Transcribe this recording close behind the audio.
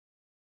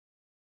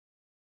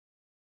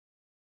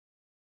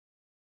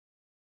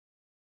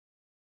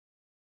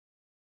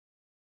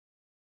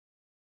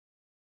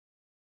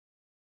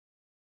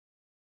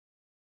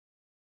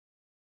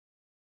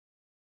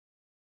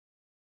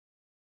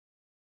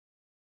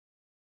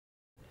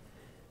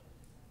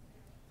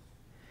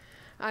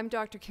I'm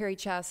Dr. Carrie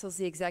Chassels,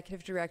 the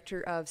Executive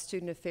Director of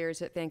Student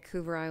Affairs at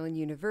Vancouver Island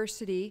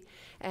University.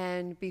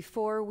 And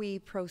before we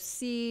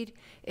proceed,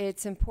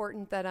 it's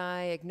important that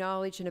I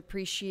acknowledge and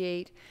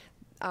appreciate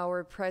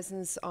our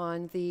presence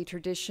on the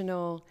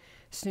traditional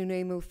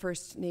Snuneymuxw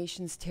First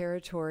Nations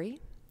territory.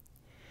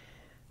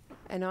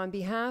 And on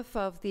behalf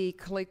of the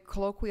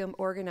colloquium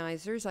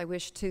organizers, I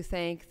wish to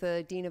thank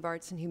the Dean of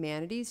Arts and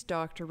Humanities,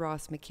 Dr.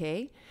 Ross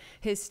McKay,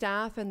 his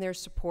staff, and their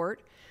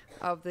support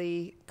of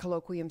the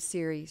colloquium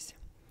series.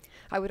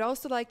 I would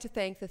also like to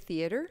thank the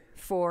theatre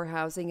for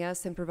housing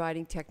us and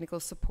providing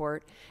technical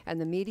support, and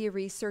the Media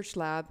Research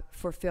Lab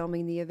for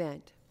filming the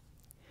event.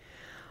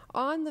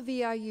 On the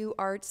VIU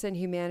Arts and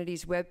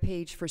Humanities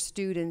webpage for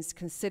students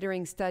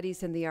considering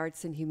studies in the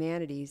arts and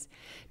humanities,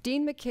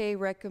 Dean McKay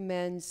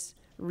recommends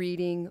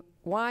reading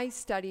Why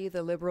Study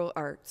the Liberal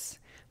Arts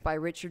by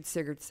Richard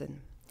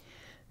Sigurdsson.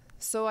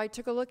 So I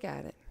took a look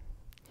at it.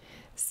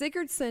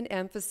 Sigurdsson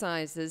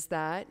emphasizes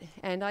that,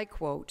 and I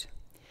quote,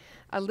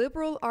 "A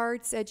liberal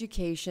arts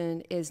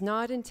education is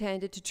not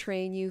intended to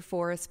train you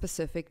for a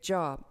specific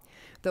job,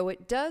 though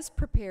it does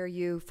prepare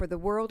you for the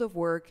world of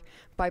work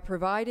by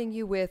providing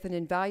you with an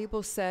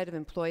invaluable set of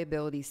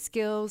employability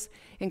skills,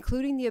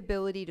 including the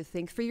ability to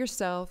think for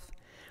yourself,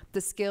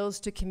 the skills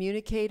to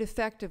communicate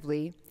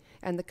effectively,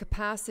 and the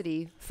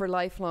capacity for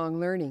lifelong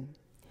learning."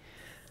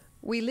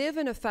 We live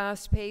in a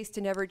fast-paced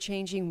and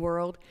ever-changing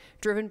world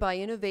driven by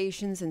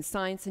innovations in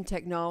science and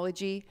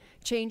technology,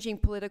 changing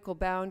political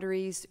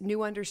boundaries,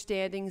 new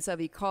understandings of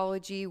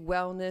ecology,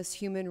 wellness,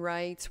 human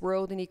rights,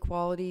 world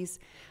inequalities,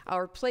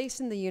 our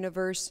place in the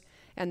universe,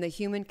 and the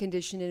human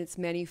condition in its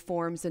many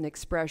forms and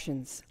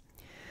expressions.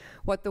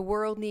 What the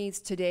world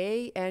needs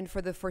today and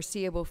for the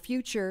foreseeable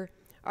future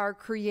are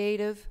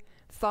creative,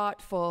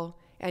 thoughtful,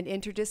 and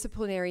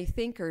interdisciplinary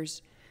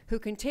thinkers who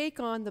can take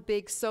on the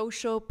big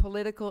social,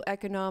 political,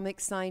 economic,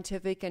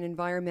 scientific, and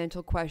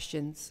environmental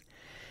questions.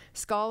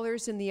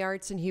 Scholars in the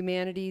arts and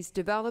humanities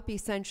develop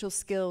essential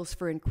skills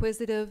for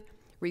inquisitive,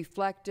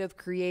 reflective,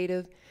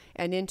 creative,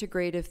 and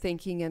integrative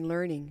thinking and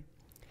learning.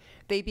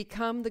 They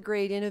become the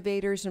great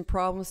innovators and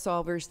problem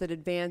solvers that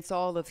advance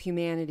all of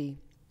humanity.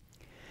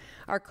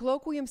 Our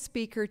colloquium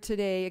speaker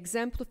today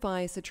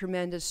exemplifies the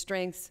tremendous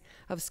strengths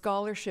of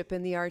scholarship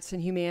in the arts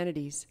and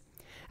humanities.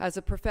 As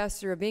a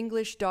professor of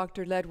English,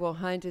 Dr.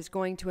 Ledwell-Hunt is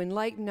going to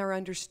enlighten our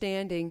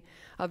understanding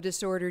of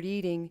disordered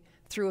eating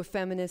through a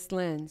feminist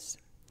lens.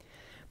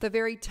 The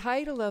very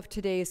title of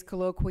today's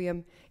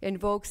colloquium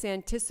invokes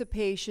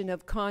anticipation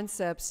of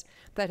concepts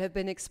that have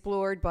been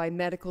explored by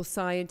medical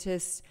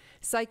scientists,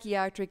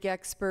 psychiatric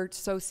experts,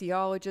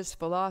 sociologists,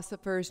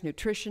 philosophers,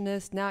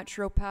 nutritionists,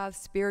 naturopaths,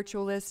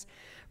 spiritualists,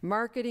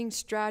 marketing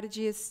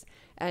strategists,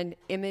 and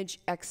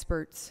image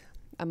experts,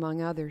 among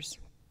others.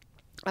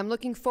 I'm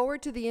looking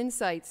forward to the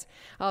insights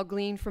I'll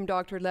glean from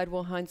Dr.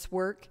 Ledwell-Hunt's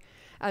work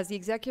as the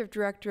Executive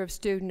Director of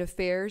Student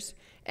Affairs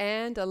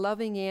and a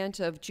loving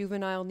aunt of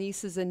juvenile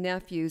nieces and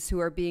nephews who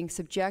are being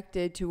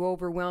subjected to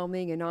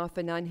overwhelming and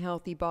often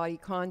unhealthy body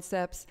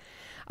concepts.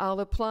 I'll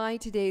apply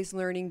today's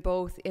learning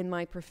both in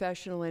my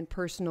professional and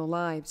personal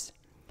lives.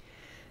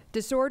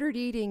 Disordered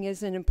eating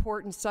is an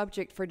important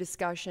subject for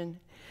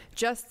discussion.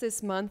 Just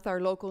this month, our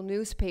local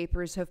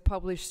newspapers have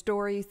published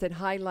stories that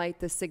highlight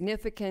the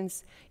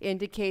significance,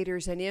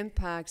 indicators, and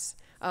impacts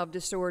of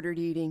disordered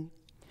eating.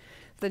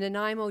 The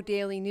Nanaimo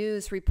Daily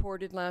News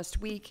reported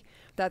last week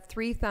that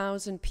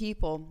 3,000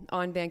 people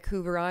on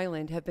Vancouver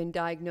Island have been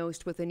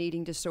diagnosed with an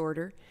eating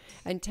disorder,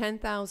 and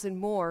 10,000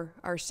 more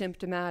are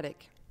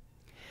symptomatic.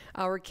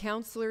 Our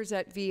counselors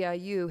at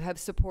VIU have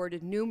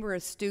supported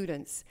numerous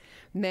students,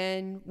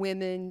 men,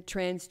 women,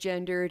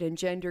 transgendered, and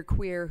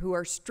genderqueer, who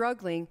are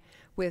struggling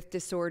with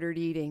disordered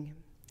eating.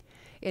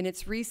 In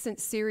its recent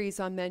series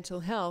on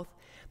mental health,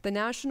 the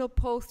National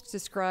Post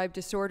described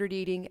disordered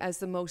eating as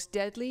the most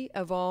deadly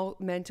of all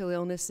mental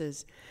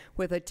illnesses,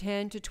 with a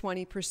 10 to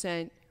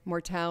 20%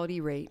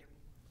 mortality rate.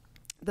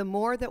 The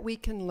more that we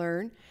can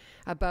learn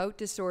about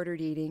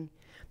disordered eating,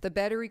 the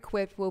better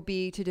equipped we'll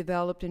be to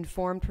develop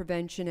informed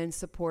prevention and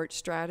support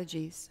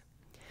strategies.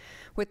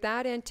 With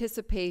that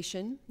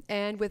anticipation,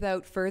 and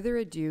without further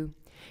ado,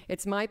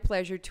 it's my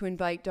pleasure to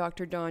invite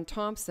Dr. Dawn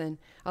Thompson,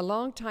 a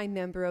longtime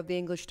member of the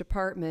English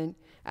department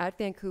at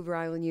Vancouver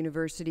Island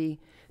University,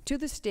 to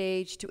the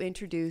stage to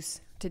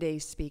introduce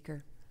today's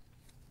speaker.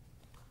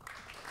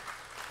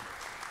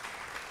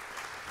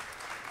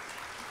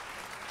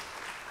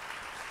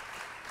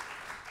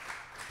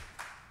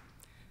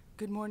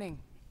 Good morning.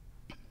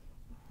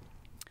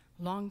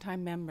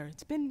 Long-time member.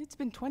 It's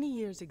been 20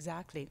 years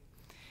exactly.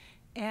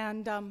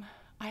 And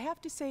I have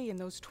to say, in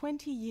those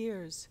 20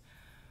 years,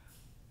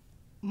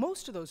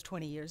 most of those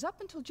 20 years,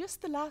 up until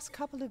just the last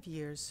couple of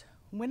years,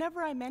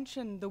 whenever I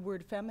mention the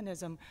word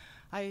feminism,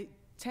 I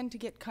tend to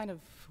get kind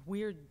of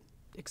weird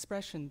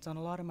expressions on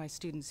a lot of my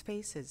students'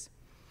 faces.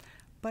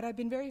 But I've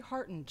been very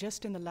heartened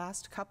just in the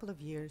last couple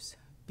of years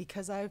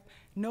because I've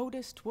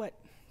noticed what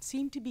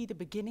seemed to be the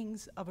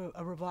beginnings of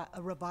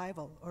a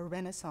revival or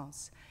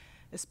renaissance,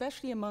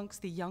 especially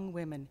amongst the young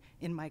women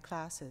in my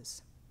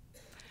classes.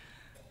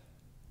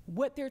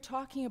 what they're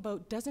talking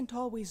about doesn't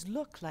always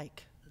look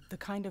like the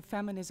kind of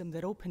feminism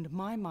that opened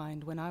my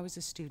mind when I was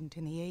a student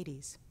in the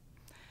 80s.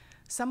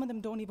 Some of them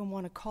don't even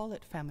want to call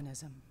it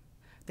feminism.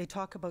 They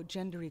talk about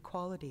gender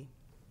equality.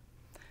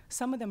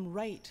 Some of them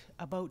write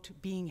about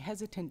being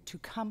hesitant to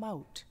come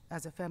out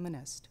as a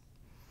feminist,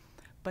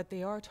 but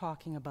they are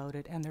talking about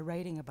it and they're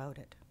writing about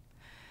it.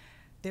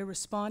 They're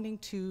responding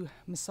to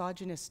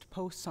misogynist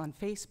posts on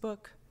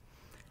Facebook,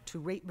 to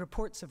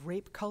reports of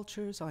rape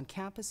cultures on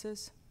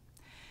campuses,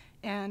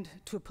 and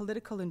to a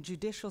political and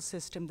judicial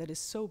system that is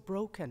so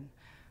broken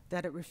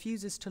that it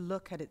refuses to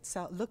look at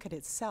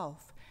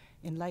itself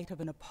in light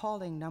of an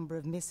appalling number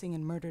of missing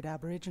and murdered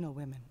Aboriginal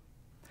women.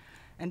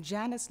 And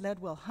Janis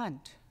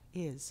Ledwell-Hunt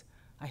is,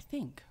 I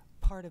think,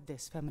 part of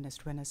this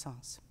feminist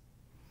renaissance.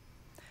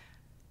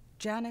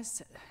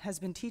 Janis has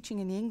been teaching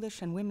in the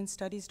English and Women's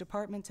Studies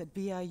departments at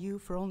VIU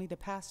for only the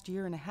past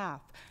year and a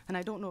half. And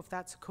I don't know if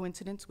that's a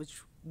coincidence,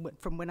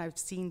 from when I've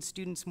seen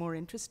students more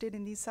interested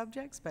in these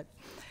subjects, but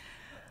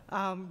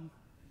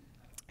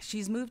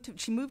she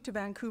moved to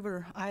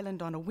Vancouver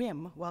Island on a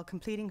whim while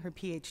completing her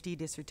PhD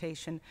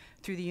dissertation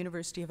through the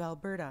University of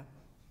Alberta.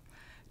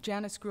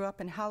 Janis grew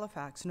up in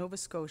Halifax, Nova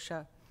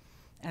Scotia,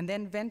 and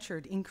then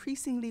ventured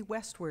increasingly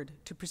westward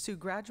to pursue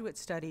graduate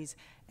studies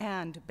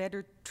and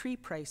better tree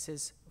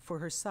prices for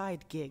her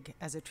side gig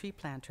as a tree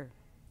planter.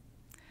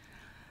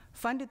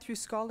 Funded through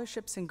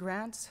scholarships and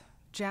grants,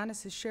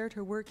 Janis has shared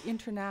her work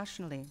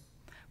internationally,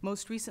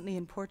 most recently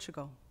in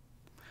Portugal.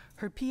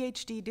 Her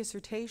PhD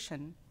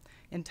dissertation,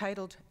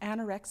 entitled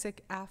Anorexic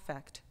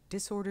Affect,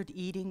 Disordered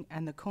Eating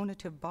and the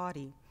Conative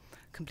Body,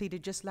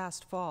 completed just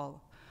last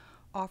fall,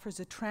 offers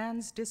a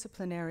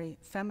transdisciplinary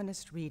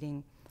feminist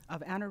reading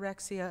of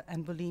anorexia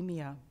and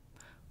bulimia,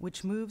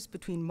 which moves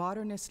between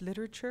modernist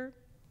literature,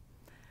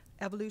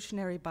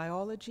 evolutionary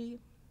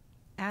biology,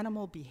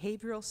 animal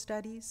behavioral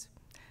studies,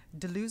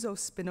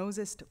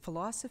 Deleuzo-Spinozist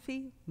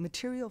philosophy,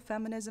 material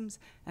feminisms,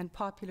 and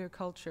popular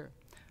culture.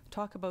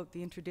 Talk about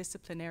the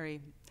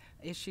interdisciplinary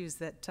issues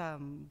that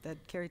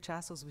Carrie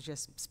Chassels was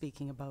just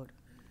speaking about.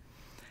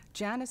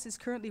 Janis is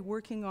currently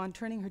working on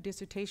turning her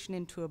dissertation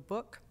into a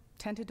book,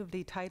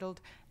 tentatively titled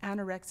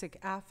Anorexic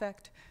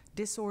Affect,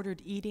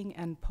 Disordered Eating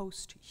and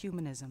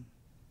Post-Humanism.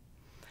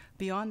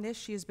 Beyond this,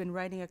 she has been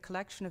writing a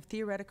collection of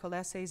theoretical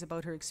essays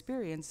about her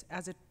experience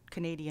as a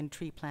Canadian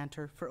tree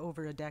planter for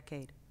over a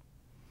decade.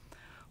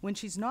 When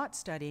she's not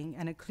studying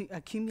and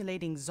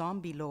accumulating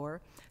zombie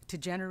lore to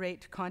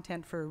generate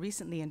content for a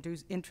recently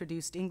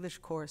introduced English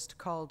course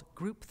called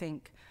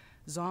Groupthink,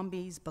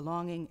 Zombies,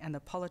 Belonging, and the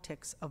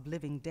Politics of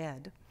Living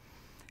Dead,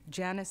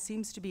 Janis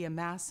seems to be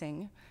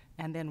amassing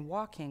and then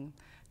walking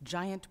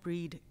giant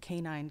breed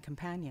canine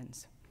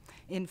companions.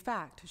 In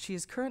fact, she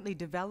is currently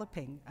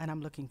developing, and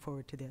I'm looking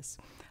forward to this,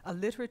 a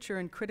literature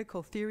and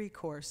critical theory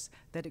course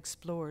that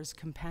explores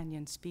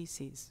companion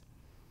species.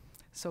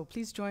 So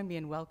please join me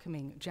in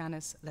welcoming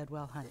Janis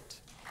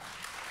Ledwell-Hunt.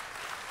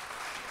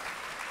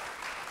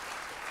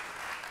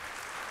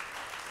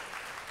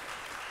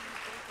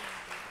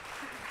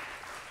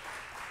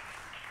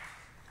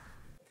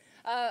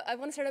 I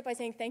want to start out by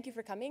saying thank you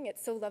for coming.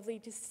 It's so lovely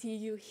to see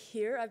you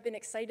here. I've been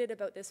excited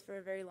about this for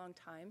a very long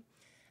time.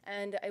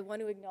 And I want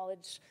to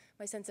acknowledge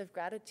my sense of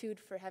gratitude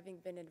for having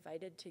been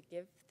invited to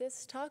give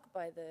this talk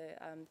by the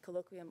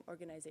Colloquium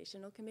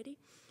Organizational Committee,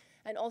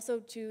 and also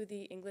to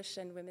the English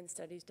and Women's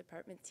Studies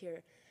departments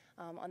here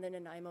on the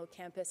Nanaimo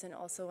campus and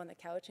also on the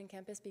Cowichan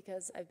campus,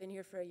 because I've been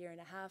here for a year and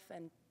a half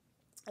and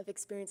I've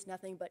experienced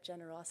nothing but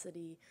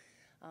generosity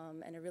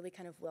and a really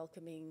kind of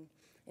welcoming,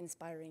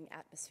 inspiring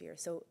atmosphere.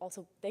 So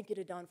also thank you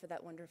to Dawn for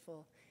that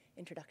wonderful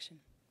introduction.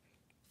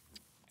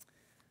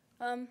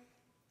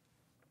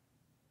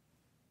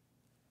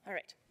 All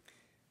right,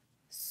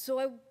 so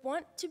I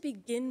want to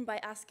begin by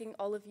asking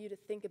all of you to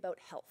think about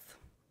health,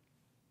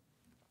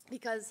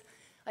 because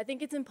I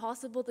think it's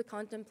impossible to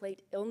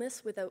contemplate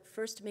illness without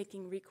first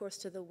making recourse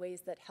to the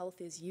ways that health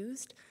is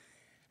used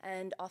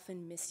and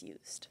often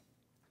misused.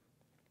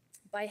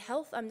 By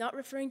health, I'm not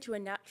referring to a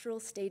natural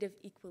state of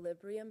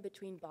equilibrium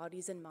between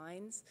bodies and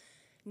minds,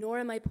 nor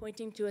am I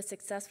pointing to a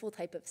successful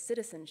type of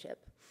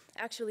citizenship.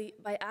 Actually,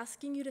 by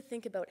asking you to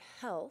think about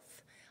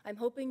health, I'm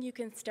hoping you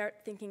can start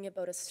thinking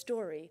about a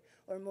story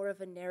or more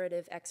of a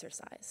narrative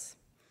exercise.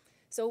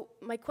 So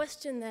my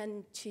question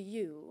then to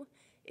you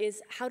is,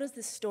 how does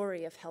the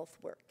story of health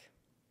work?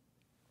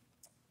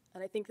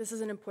 And I think this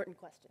is an important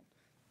question.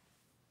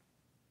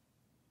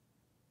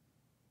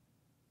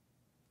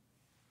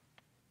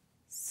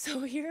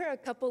 So here are a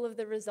couple of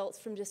the results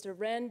from just a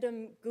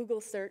random Google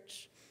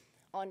search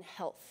on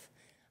health.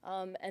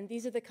 And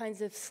these are the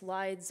kinds of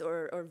slides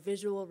or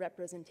visual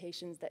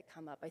representations that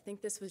come up. I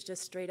think this was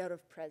just straight out of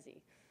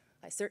Prezi.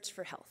 I searched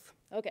for health.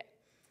 Okay.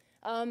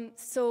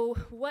 So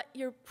what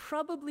you're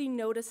probably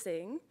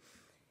noticing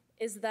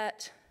is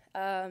that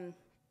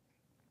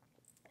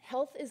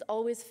health is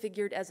always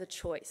figured as a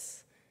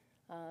choice.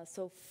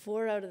 So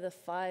 4 out of the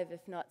 5,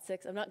 if not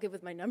 6, I'm not good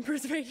with my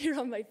numbers right here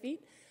on my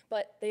feet,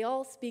 but they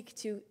all speak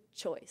to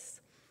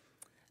choice.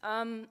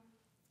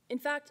 In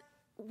fact,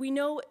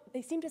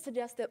 they seem to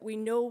suggest that we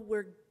know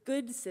we're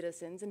good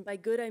citizens, and by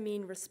good I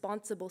mean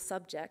responsible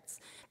subjects,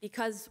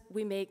 because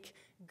we make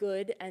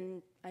good,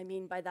 and I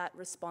mean by that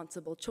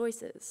responsible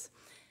choices.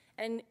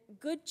 And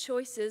good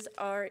choices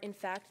are, in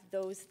fact,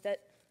 those that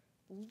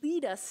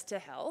lead us to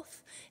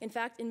health. In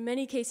fact, in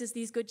many cases,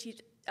 these good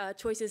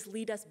choices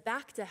lead us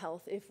back to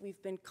health if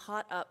we've been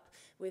caught up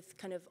with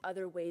kind of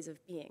other ways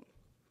of being.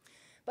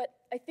 But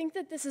I think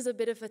that this is a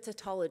bit of a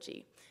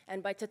tautology.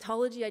 And by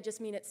tautology, I just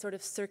mean it's sort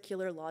of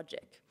circular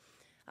logic.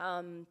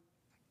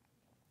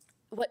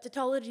 What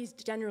tautologies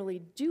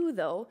generally do,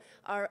 though,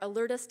 are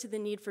alert us to the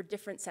need for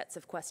different sets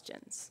of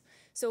questions.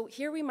 So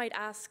here we might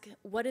ask,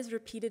 what is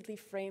repeatedly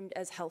framed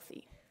as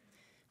healthy?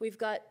 We've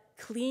got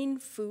clean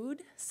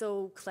food,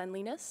 so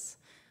cleanliness.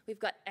 We've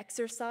got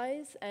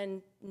exercise,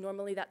 and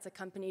normally that's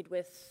accompanied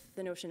with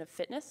the notion of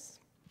fitness.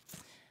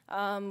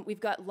 We've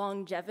got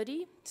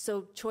longevity,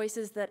 so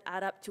choices that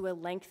add up to a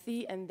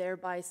lengthy and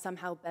thereby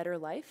somehow better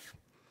life.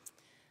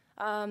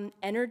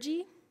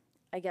 Energy,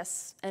 I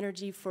guess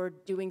energy for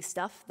doing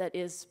stuff that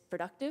is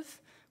productive,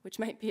 which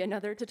might be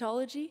another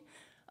tautology.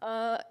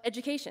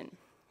 Education,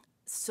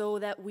 so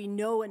that we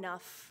know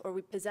enough or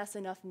we possess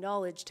enough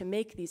knowledge to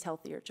make these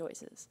healthier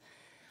choices.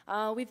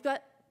 We've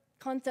got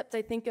concepts,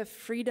 I think, of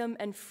freedom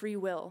and free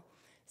will.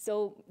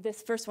 So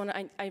this first one,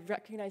 I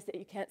recognize that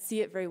you can't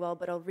see it very well,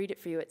 but I'll read it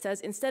for you. It says,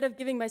 instead of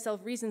giving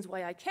myself reasons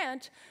why I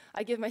can't,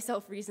 I give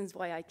myself reasons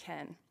why I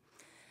can.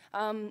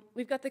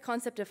 We've got the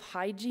concept of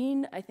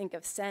hygiene, I think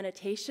of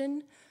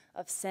sanitation,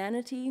 of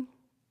sanity,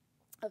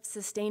 of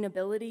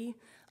sustainability,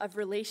 of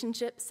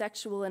relationships,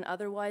 sexual and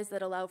otherwise,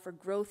 that allow for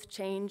growth,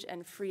 change,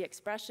 and free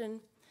expression.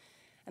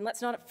 And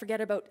let's not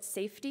forget about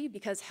safety,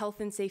 because health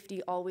and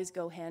safety always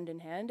go hand in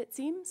hand, it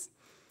seems.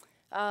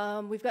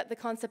 We've got the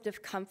concept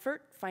of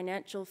comfort,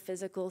 financial,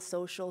 physical,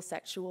 social,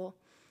 sexual.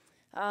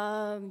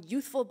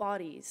 Youthful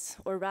bodies,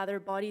 or rather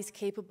bodies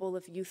capable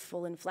of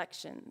youthful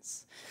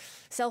inflections.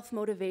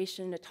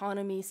 Self-motivation,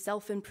 autonomy,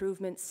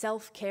 self-improvement,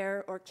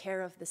 self-care or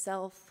care of the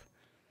self.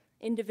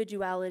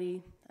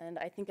 Individuality, and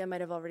I think I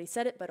might have already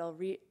said it, but I'll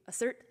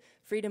reassert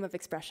freedom of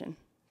expression.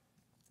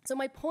 So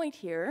my point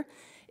here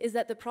is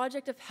that the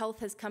project of health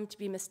has come to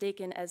be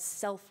mistaken as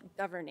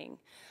self-governing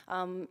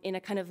in a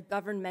kind of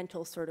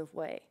governmental sort of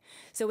way.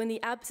 So in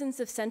the absence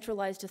of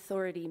centralized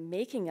authority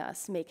making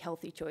us make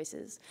healthy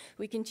choices,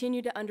 we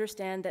continue to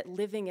understand that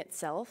living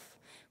itself,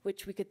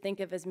 which we could think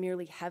of as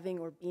merely having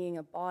or being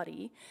a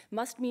body,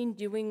 must mean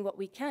doing what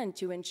we can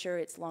to ensure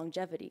its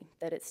longevity,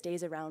 that it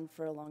stays around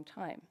for a long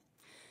time.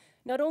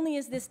 Not only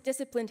is this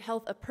disciplined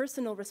health a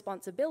personal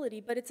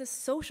responsibility, but it's a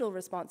social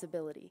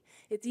responsibility.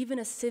 It's even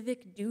a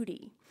civic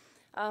duty.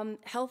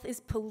 Health is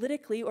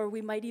politically, or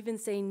we might even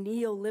say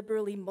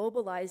neoliberally,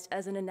 mobilized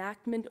as an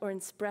enactment or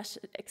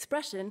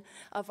expression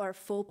of our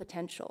full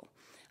potential,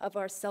 of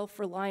our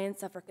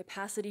self-reliance, of our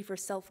capacity for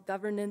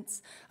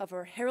self-governance, of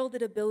our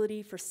heralded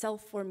ability for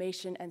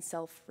self-formation and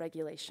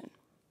self-regulation.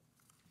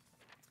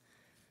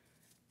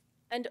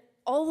 And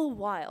all the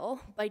while,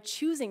 by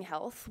choosing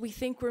health, we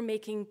think we're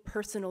making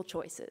personal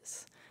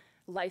choices,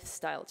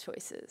 lifestyle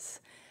choices.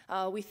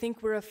 We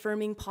think we're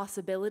affirming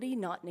possibility,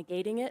 not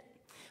negating it.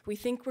 We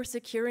think we're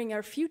securing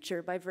our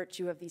future by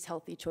virtue of these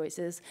healthy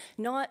choices,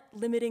 not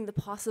limiting the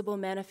possible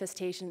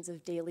manifestations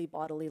of daily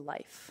bodily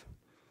life.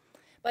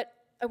 But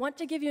I want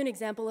to give you an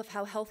example of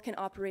how health can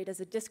operate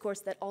as a discourse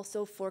that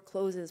also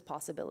forecloses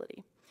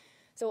possibility.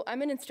 So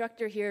I'm an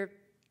instructor here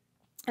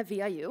at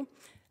VIU,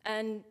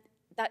 and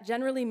that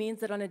generally means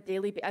that on a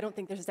daily basis, I don't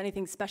think there's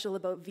anything special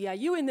about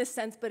VIU in this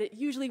sense, but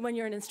usually when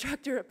you're an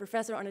instructor, a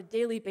professor, on a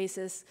daily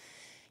basis,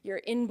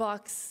 your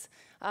inbox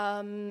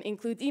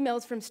includes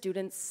emails from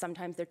students.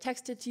 Sometimes they're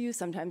texted to you,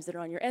 sometimes they're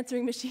on your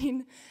answering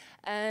machine,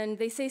 and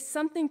they say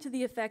something to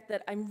the effect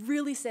that I'm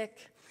really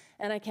sick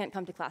and I can't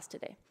come to class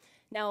today.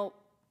 Now,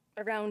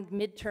 around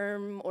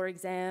midterm or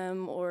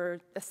exam or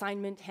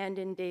assignment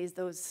hand-in days,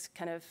 those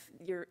kind of,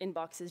 your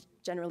inbox is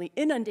generally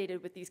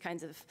inundated with these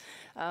kinds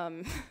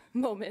of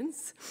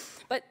moments.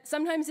 But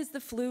sometimes it's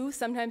the flu,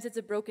 sometimes it's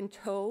a broken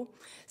toe,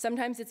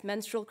 sometimes it's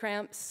menstrual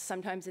cramps,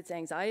 sometimes it's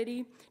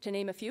anxiety, to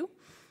name a few.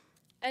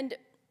 And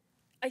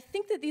I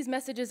think that these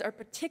messages are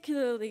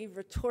particularly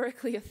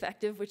rhetorically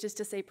effective, which is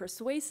to say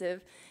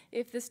persuasive,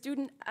 if the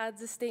student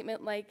adds a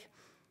statement like,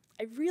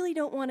 I really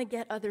don't want to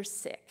get others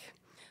sick.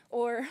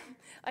 Or,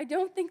 I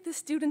don't think the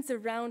students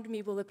around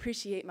me will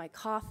appreciate my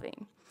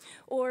coughing.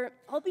 Or,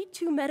 I'll be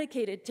too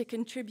medicated to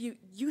contribute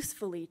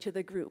usefully to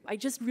the group. I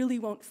just really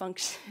won't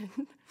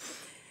function.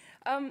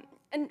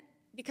 And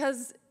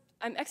because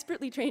I'm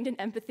expertly trained in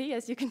empathy,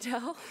 as you can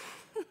tell,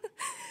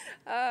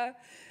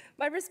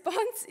 my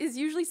response is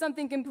usually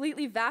something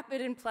completely vapid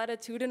and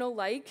platitudinal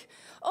like,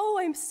 oh,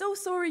 I'm so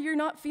sorry you're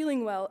not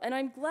feeling well, and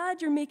I'm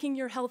glad you're making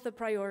your health a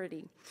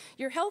priority.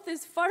 Your health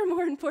is far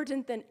more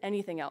important than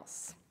anything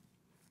else.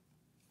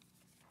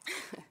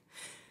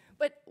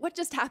 But what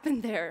just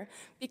happened there?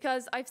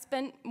 Because I've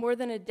spent more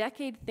than a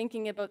decade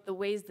thinking about the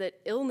ways that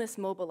illness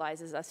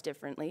mobilizes us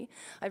differently.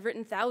 I've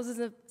written thousands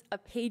of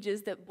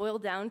pages that boil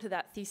down to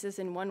that thesis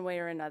in one way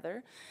or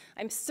another.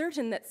 I'm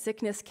certain that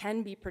sickness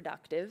can be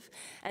productive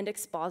and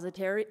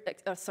expository,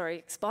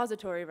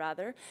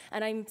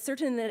 and I'm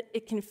certain that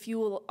it can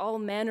fuel all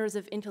manners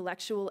of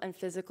intellectual and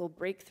physical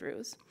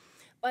breakthroughs.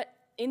 But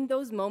in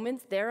those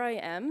moments, there I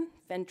am,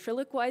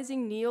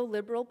 ventriloquizing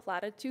neoliberal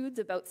platitudes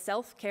about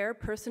self-care,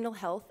 personal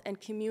health,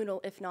 and communal,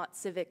 if not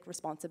civic,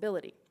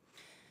 responsibility.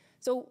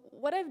 So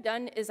what I've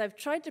done is I've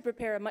tried to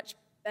prepare a much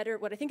better,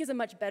 what I think is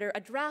a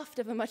draft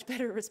of a much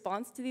better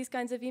response to these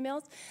kinds of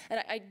emails.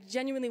 And I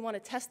genuinely want to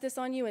test this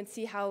on you and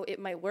see how it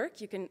might work.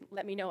 You can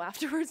let me know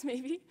afterwards,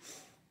 maybe.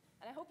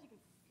 And I hope you can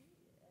see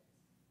it.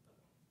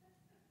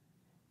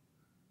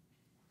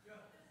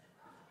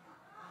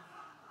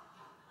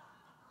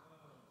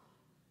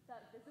 Is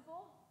that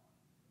visible?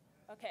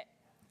 Okay.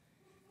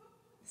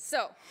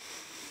 So,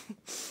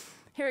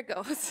 here it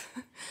goes.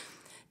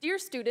 Dear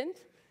student,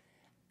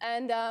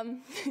 and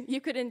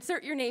you could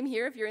insert your name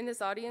here if you're in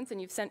this audience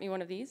and you've sent me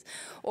one of these.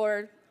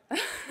 Or,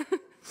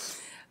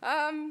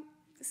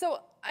 so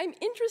I'm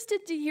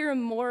interested to hear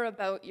more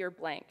about your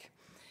blank,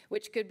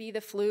 which could be the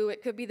flu,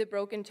 it could be the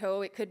broken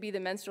toe, it could be the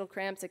menstrual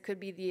cramps, it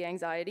could be the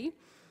anxiety.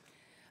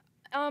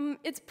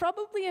 It's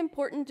probably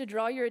important to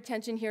draw your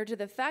attention here to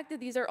the fact that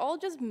these are all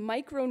just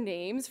micro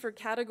names for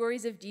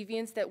categories of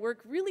deviance that work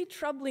really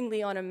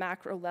troublingly on a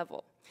macro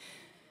level.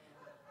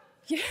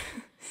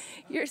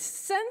 Your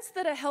sense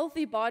that a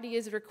healthy body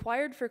is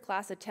required for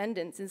class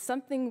attendance is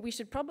something we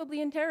should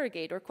probably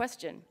interrogate or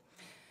question.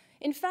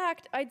 In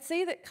fact, I'd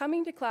say that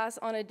coming to class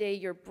on a day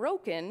you're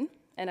broken,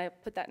 and I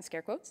put that in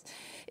scare quotes,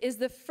 is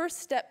the first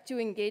step to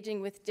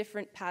engaging with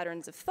different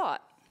patterns of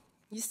thought.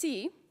 You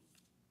see,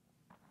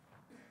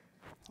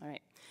 all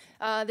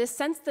right, this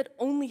sense that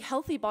only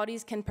healthy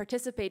bodies can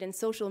participate in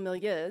social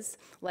milieus,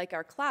 like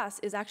our class,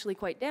 is actually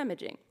quite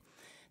damaging.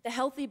 The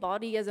healthy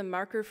body as a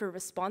marker for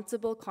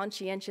responsible,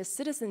 conscientious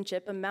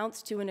citizenship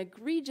amounts to an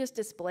egregious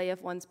display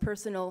of one's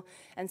personal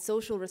and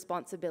social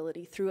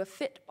responsibility through a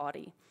fit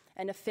body,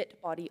 and a fit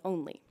body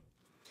only.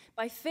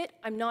 By fit,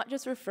 I'm not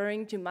just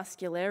referring to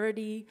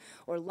muscularity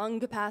or lung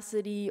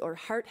capacity or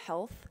heart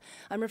health.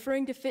 I'm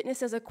referring to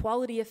fitness as a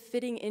quality of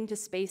fitting into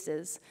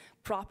spaces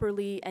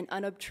properly and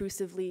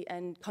unobtrusively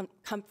and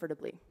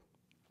comfortably.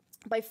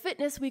 By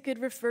fitness, we could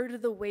refer to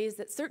the ways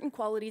that certain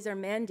qualities are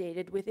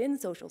mandated within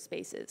social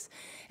spaces,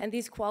 and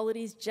these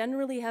qualities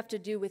generally have to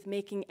do with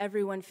making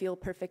everyone feel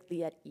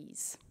perfectly at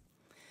ease.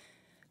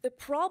 The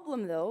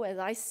problem, though, as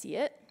I see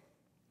it,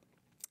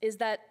 is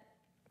that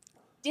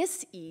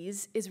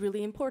dis-ease is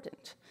really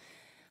important.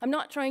 I'm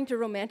not trying to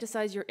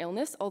romanticize your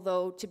illness,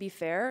 although, to be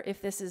fair, if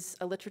this is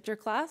a literature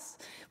class,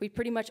 we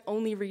pretty much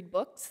only read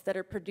books that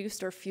are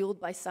produced or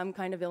fueled by some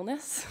kind of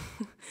illness.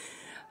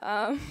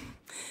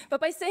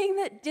 But by saying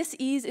that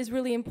dis-ease is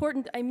really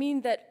important, I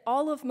mean that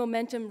all of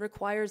momentum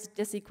requires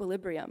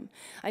disequilibrium.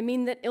 I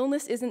mean that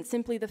illness isn't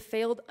simply the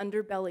failed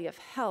underbelly of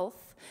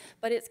health,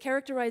 but its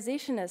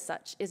characterization as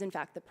such is in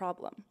fact the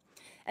problem.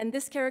 And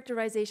this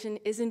characterization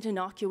isn't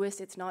innocuous,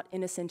 it's not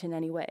innocent in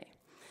any way.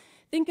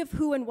 Think of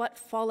who and what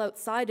fall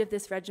outside of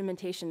this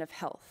regimentation of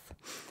health.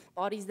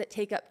 Bodies that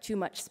take up too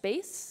much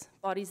space,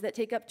 bodies that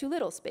take up too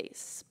little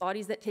space,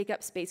 bodies that take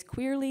up space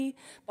queerly,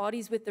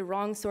 bodies with the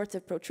wrong sorts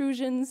of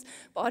protrusions,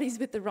 bodies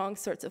with the wrong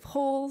sorts of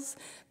holes,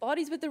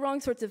 bodies with the wrong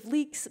sorts of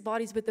leaks,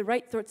 bodies with the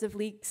right sorts of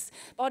leaks,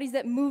 bodies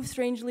that move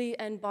strangely,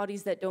 and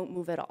bodies that don't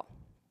move at all.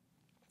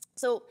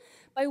 So,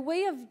 by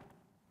way of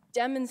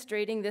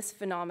demonstrating this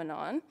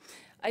phenomenon,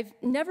 I've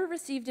never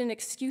received an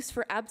excuse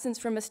for absence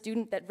from a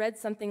student that read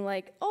something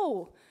like,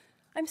 "Oh,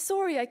 I'm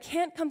sorry, I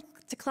can't come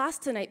to class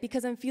tonight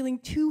because I'm feeling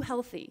too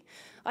healthy.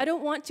 I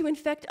don't want to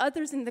infect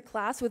others in the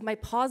class with my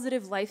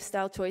positive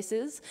lifestyle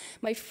choices,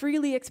 my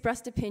freely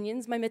expressed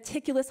opinions, my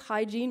meticulous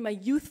hygiene, my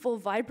youthful,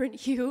 vibrant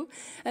hue,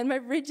 and my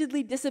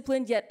rigidly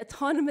disciplined yet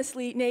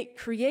autonomously, nay,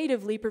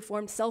 creatively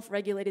performed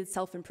self-regulated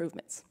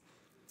self-improvements."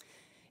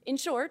 In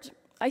short,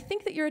 I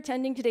think that your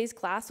attending today's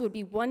class would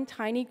be one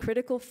tiny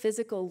critical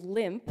physical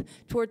limp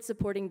towards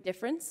supporting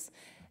difference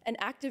and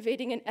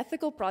activating an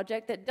ethical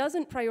project that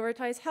doesn't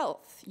prioritize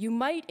health. You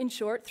might, in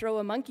short, throw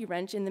a monkey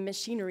wrench in the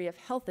machinery of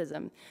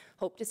healthism.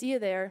 Hope to see you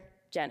there,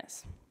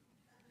 Janis.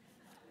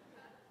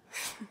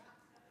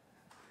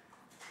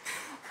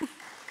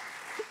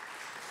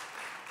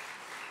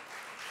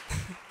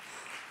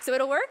 So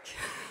it'll work?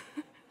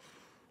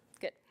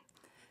 Good.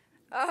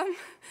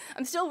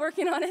 I'm still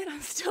working on it.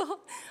 I'm still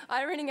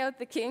ironing out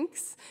the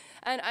kinks.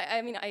 And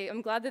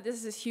I'm glad that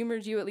this has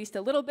humored you at least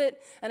a little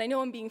bit. And I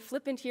know I'm being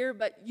flippant here,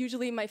 but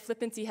usually my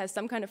flippancy has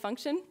some kind of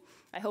function.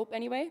 I hope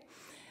anyway.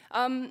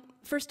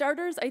 For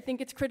starters, I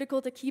think it's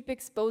critical to keep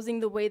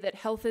exposing the way that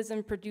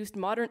healthism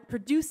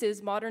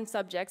produces modern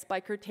subjects by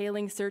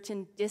curtailing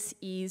certain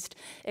diseased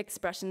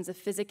expressions of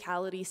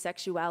physicality,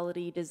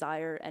 sexuality,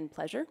 desire, and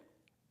pleasure.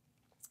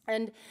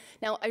 And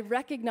now I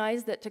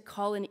recognize that to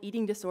call an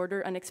eating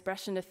disorder an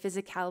expression of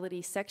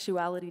physicality,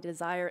 sexuality,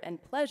 desire,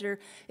 and pleasure,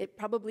 it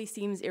probably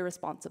seems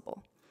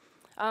irresponsible.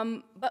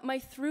 But my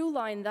through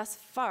line thus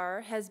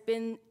far has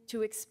been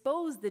to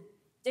expose the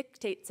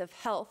dictates of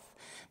health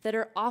that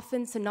are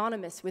often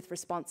synonymous with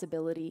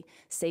responsibility,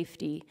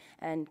 safety,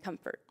 and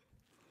comfort.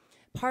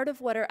 Part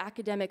of what our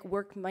academic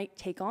work might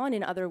take on,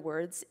 in other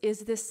words, is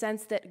this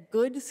sense that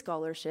good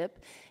scholarship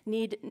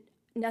need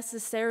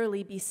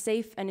necessarily be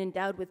safe and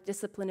endowed with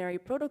disciplinary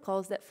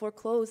protocols that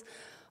foreclose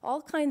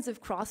all kinds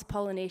of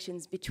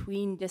cross-pollinations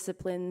between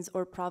disciplines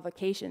or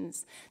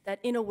provocations that,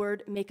 in a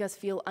word, make us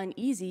feel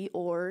uneasy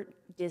or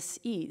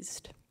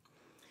diseased.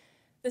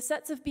 The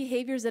sets of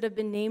behaviors that have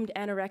been named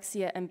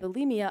anorexia and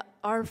bulimia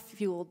are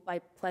fueled by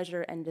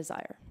pleasure and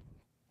desire.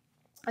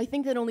 I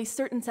think that only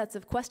certain sets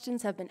of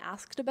questions have been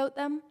asked about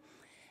them,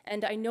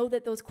 and I know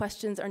that those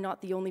questions are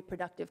not the only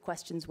productive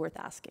questions worth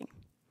asking.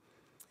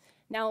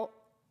 Now,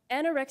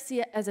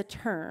 anorexia as a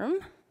term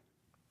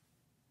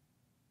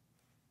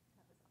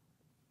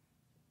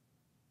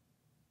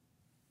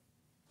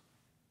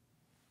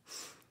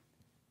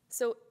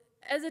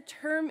as a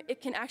term, it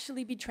can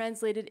actually be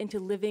translated into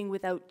living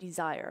without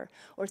desire,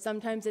 or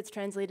sometimes it's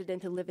translated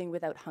into living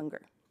without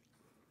hunger.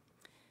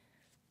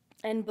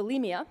 And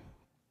bulimia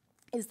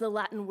is the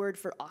Latin word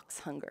for ox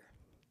hunger.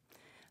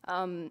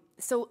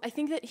 So I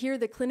think that here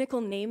the clinical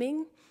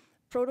naming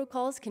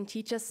protocols can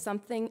teach us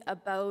something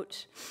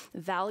about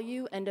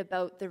value and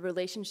about the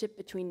relationship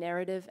between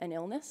narrative and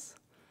illness.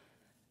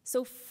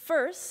 So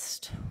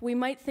first, we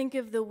might think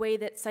of the way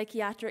that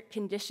psychiatric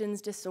conditions,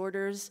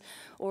 disorders,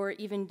 or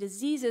even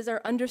diseases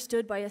are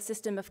understood by a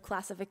system of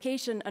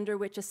classification under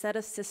which a set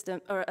of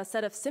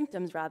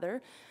symptoms,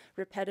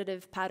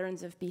 repetitive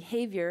patterns of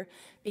behavior,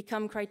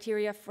 become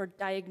criteria for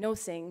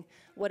diagnosing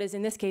what is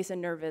in this case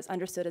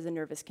understood as a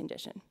nervous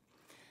condition.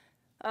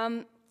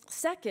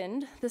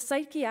 Second, the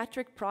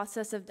psychiatric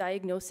process of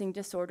diagnosing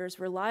disorders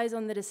relies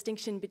on the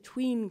distinction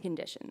between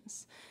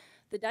conditions.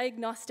 The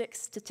Diagnostic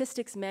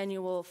Statistics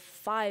Manual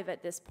 5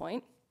 at this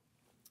point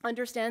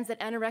understands that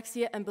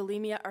anorexia and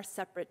bulimia are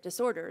separate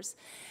disorders,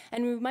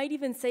 and we might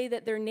even say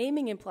that their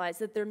naming implies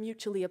that they're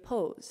mutually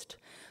opposed.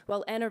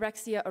 While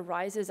anorexia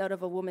arises out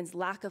of a woman's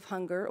lack of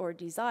hunger or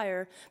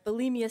desire,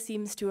 bulimia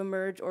seems to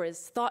emerge, or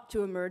is thought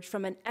to emerge,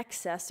 from an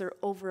excess or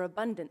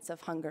overabundance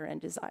of hunger and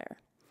desire.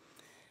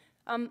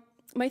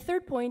 My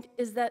third point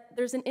is that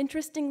there's an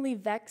interestingly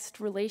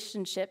vexed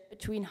relationship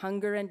between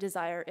hunger and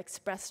desire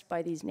expressed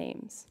by these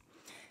names.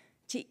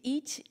 To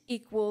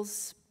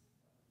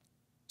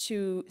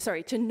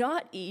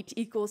not eat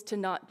equals to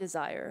not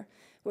desire,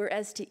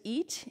 whereas to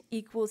eat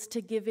equals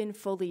to give in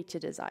fully to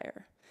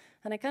desire.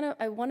 And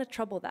I want to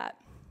trouble that,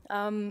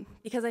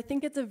 because I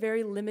think it's a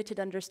very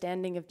limited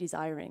understanding of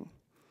desiring.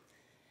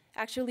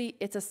 Actually,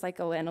 it's a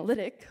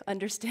psychoanalytic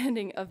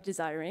understanding of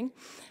desiring,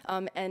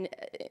 and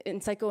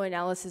in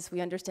psychoanalysis,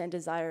 we understand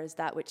desire as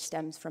that which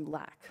stems from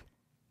lack.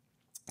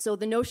 So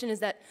the notion is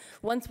that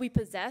once we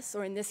possess,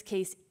 or in this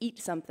case, eat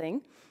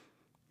something,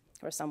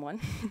 or someone,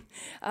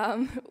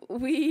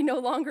 we no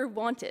longer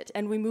want it,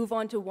 and we move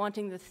on to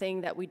wanting the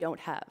thing that we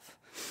don't have.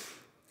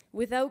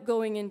 Without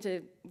going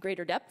into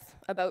greater depth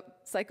about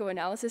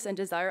psychoanalysis and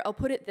desire, I'll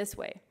put it this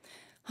way.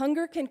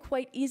 Hunger can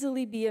quite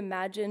easily be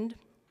imagined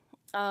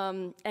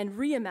and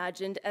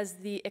reimagined as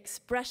the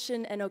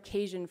expression and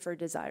occasion for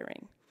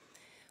desiring.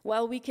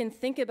 While we can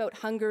think about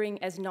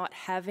hungering as not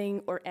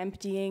having or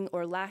emptying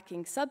or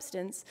lacking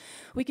substance,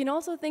 we can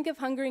also think of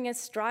hungering as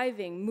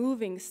striving,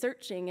 moving,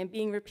 searching, and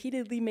being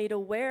repeatedly made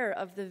aware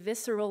of the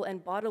visceral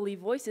and bodily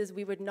voices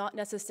we would not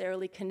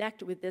necessarily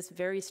connect with this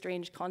very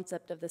strange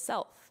concept of the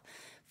self.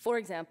 For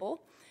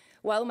example,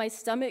 while my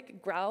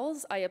stomach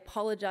growls, I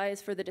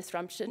apologize for the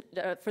disruption.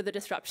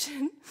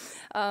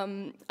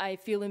 I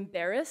feel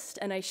embarrassed,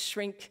 and I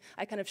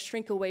kind of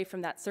shrink away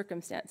from that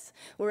circumstance.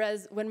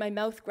 Whereas when my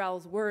mouth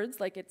growls words,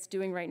 like it's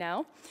doing right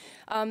now,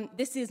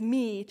 this is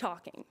me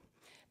talking.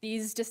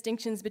 These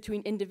distinctions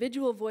between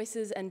individual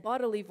voices and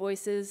bodily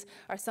voices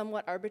are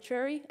somewhat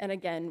arbitrary, and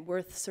again,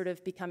 worth sort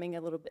of becoming a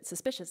little bit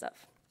suspicious of.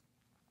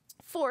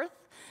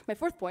 My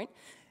fourth point,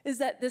 is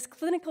that this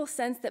clinical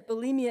sense that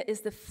bulimia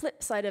is the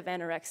flip side of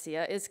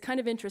anorexia is kind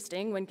of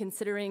interesting when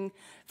considering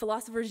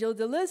philosopher Gilles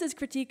Deleuze's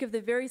critique of the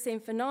very same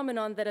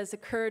phenomenon that has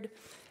occurred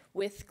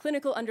with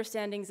clinical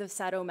understandings of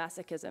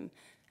sadomasochism.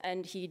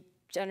 And he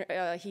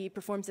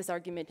performs this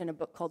argument in a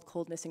book called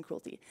Coldness and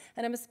Cruelty.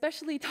 And I'm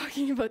especially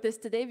talking about this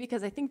today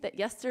because I think that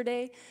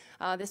yesterday,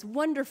 this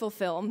wonderful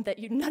film that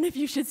none of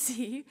you should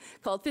see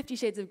called 50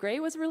 Shades of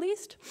Grey was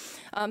released.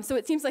 So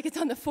it seems like it's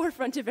on the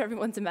forefront of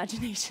everyone's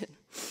imagination.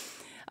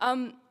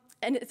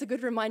 And it's a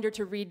good reminder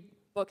to read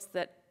books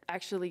that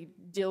actually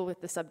deal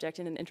with the subject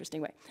in an interesting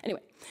way.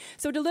 Anyway,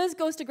 so Deleuze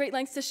goes to great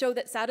lengths to show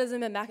that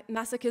sadism and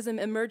masochism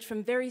emerge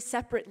from very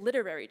separate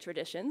literary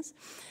traditions,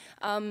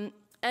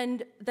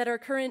 and that our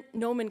current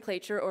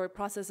nomenclature or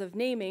process of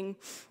naming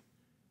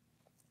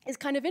is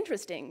kind of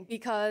interesting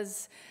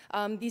because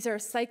these are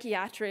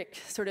psychiatric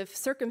sort of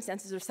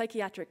circumstances or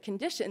psychiatric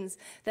conditions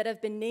that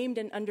have been named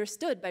and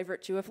understood by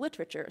virtue of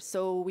literature.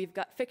 So we've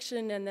got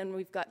fiction and then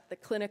we've got the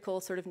clinical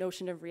sort of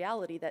notion of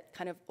reality that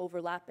kind of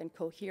overlap and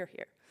cohere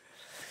here.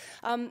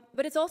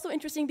 But it's also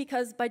interesting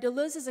because by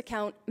Deleuze's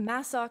account,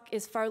 masoch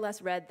is far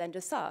less read than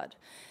de Sade.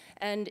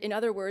 And in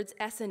other words,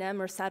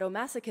 S&M or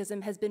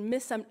sadomasochism has been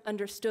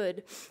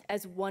misunderstood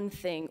as one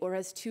thing or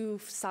as two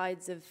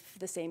sides of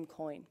the same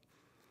coin.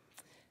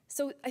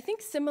 So I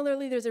think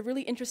similarly, there's a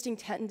really interesting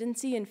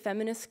tendency in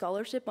feminist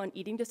scholarship on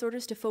eating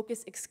disorders to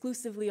focus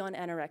exclusively on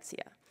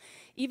anorexia,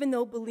 even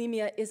though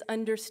bulimia is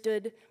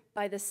understood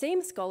by the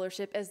same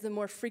scholarship as the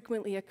more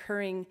frequently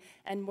occurring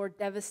and more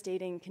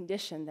devastating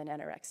condition than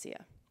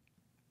anorexia.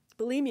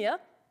 Bulimia,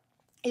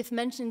 if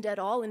mentioned at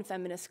all in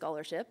feminist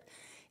scholarship,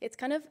 it's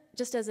kind of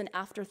just as an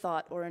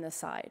afterthought or an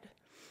aside.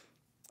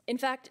 In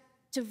fact,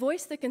 to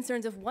voice the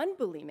concerns of one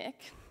bulimic,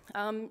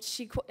 and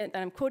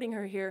I'm quoting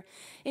her here,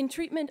 "In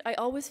treatment, I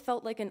always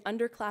felt like an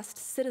underclassed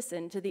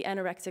citizen to the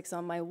anorexics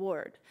on my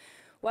ward.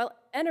 While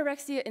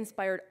anorexia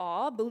inspired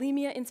awe,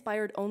 bulimia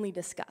inspired only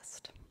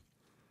disgust."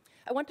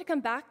 I want to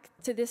come back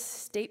to this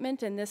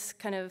statement and this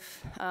kind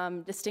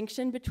of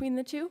distinction between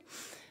the two,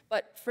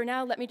 but for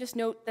now, let me just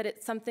note that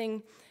it's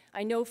something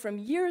I know from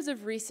years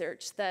of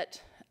research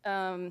that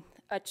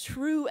a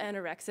true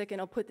anorexic, and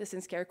I'll put this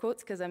in scare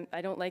quotes because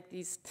I don't like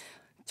these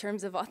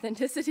terms of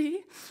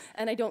authenticity,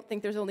 and I don't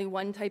think there's only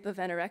one type of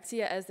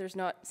anorexia as there's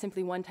not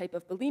simply one type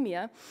of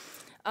bulimia,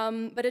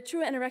 but a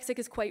true anorexic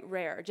is quite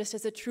rare, just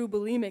as a true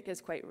bulimic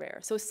is quite rare.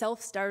 So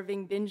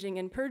self-starving, binging,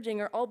 and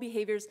purging are all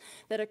behaviors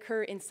that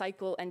occur in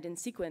cycle and in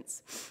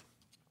sequence.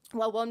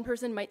 While one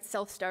person might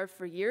self-starve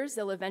for years,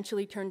 they'll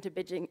eventually turn to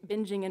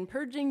binging and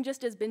purging,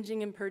 just as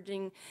binging and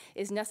purging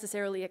is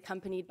necessarily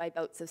accompanied by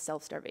bouts of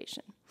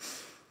self-starvation.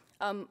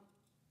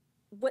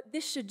 What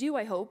this should do,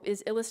 I hope,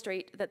 is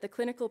illustrate that the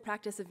clinical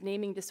practice of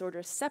naming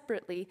disorders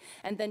separately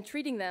and then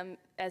treating them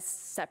as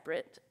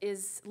separate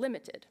is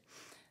limited.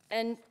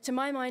 And to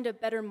my mind, a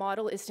better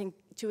model is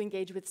to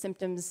engage with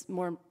symptoms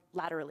more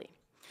laterally.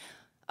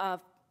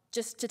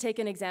 Just to take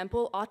an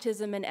example,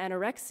 autism and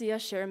anorexia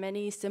share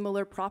many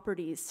similar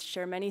properties,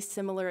 share many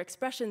similar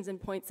expressions and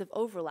points of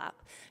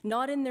overlap,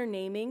 not in their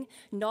naming,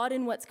 not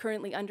in what's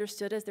currently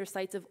understood as their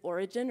sites of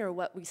origin or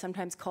what we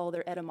sometimes call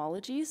their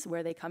etymologies,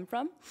 where they come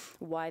from,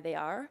 why they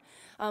are,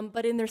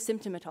 but in their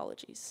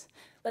symptomatologies.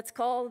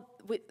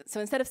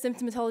 So instead of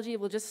symptomatology,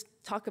 we'll just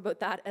talk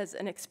about that as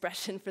an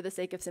expression for the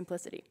sake of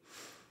simplicity.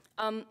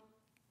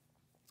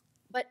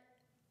 But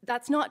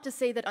that's not to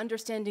say that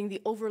understanding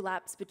the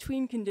overlaps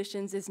between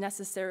conditions is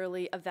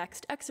necessarily a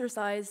vexed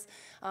exercise.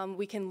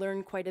 We can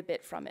learn quite a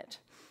bit from it,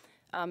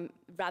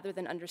 rather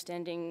than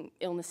understanding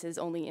illnesses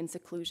only in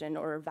seclusion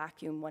or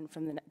vacuum one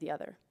from the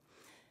other.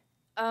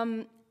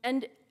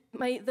 And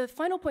the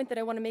final point that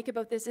I want to make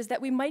about this is that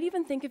we might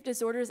even think of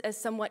disorders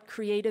as somewhat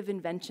creative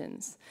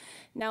inventions.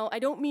 Now, I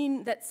don't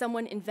mean that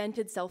someone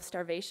invented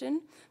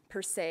self-starvation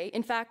per se.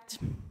 In fact,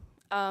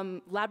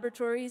 in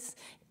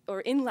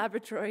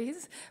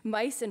laboratories,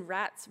 mice and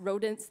rats,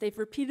 rodents, they've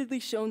repeatedly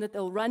shown that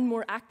they'll run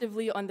more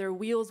actively on their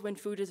wheels when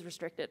food is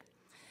restricted.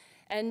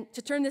 And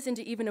to turn this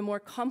into even a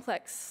more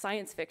complex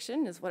science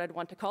fiction, is what I'd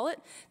want to call it,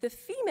 the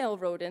female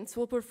rodents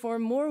will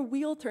perform more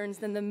wheel turns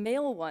than the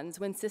male ones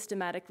when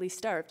systematically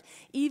starved,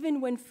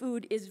 even when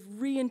food is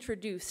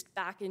reintroduced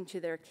back into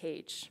their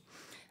cage.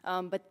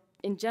 But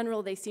in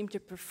general, they seem to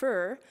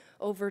prefer,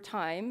 over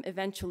time,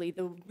 eventually,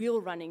 the wheel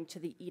running to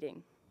the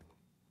eating.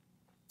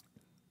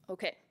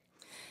 Okay.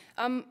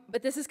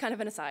 But this is kind of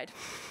an aside.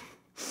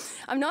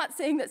 I'm not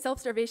saying that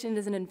self-starvation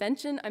is an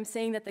invention. I'm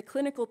saying that the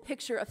clinical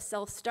picture of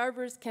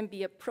self-starvers can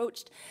be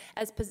approached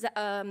as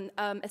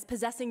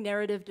possessing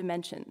narrative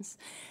dimensions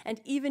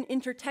and even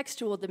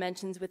intertextual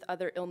dimensions with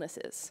other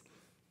illnesses.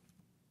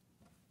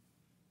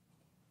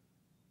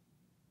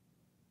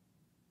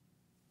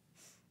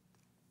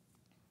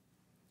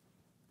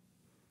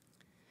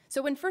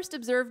 So when first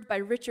observed by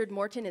Richard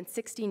Morton in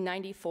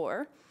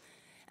 1694,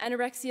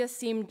 anorexia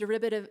seemed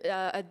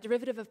a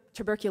derivative of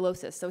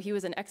tuberculosis, so he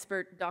was an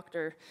expert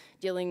doctor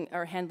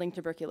handling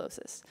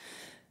tuberculosis.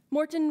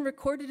 Morton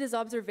recorded his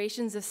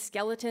observations of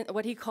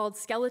what he called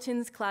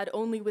skeletons clad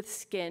only with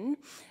skin,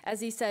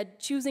 as he said,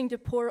 choosing to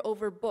pore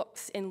over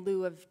books in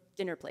lieu of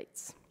dinner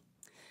plates.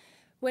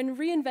 When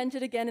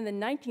reinvented again in the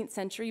 19th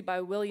century by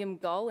William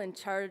Gall and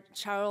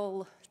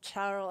Charles,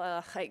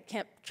 I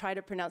can't try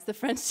to pronounce the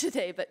French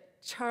today, but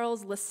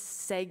Charles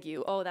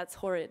Lessegue, oh, that's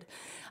horrid.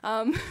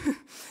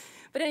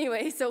 But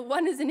anyway, so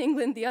one is in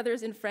England, the other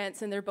is in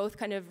France, and they're both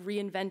kind of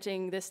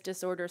reinventing this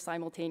disorder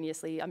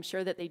simultaneously. I'm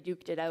sure that they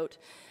duked it out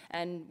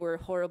and were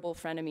horrible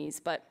frenemies,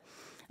 but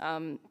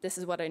this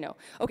is what I know.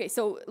 Okay,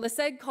 so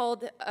Lessegue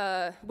called,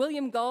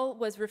 William Gall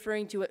was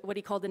referring to what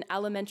he called an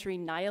alimentary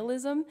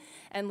nihilism,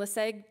 and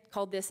Lessegue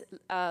called this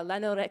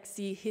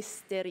l'anorexie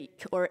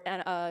hystérique, or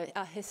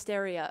a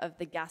hysteria of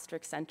the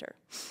gastric center.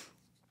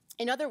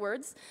 In other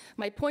words,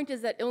 my point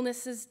is that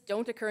illnesses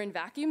don't occur in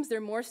vacuums.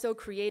 They're more so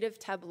creative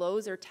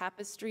tableaus or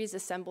tapestries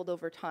assembled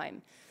over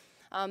time.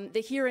 The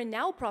here and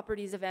now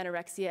properties of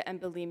anorexia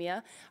and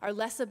bulimia are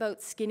less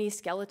about skinny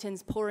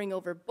skeletons poring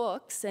over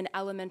books and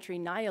alimentary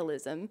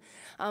nihilism.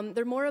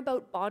 They're more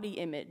about body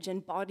image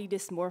and body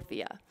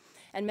dysmorphia.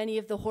 and many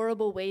of the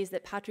horrible ways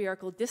that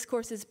patriarchal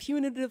discourses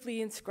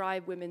punitively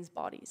inscribe women's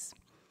bodies.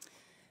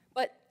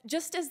 But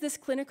just as this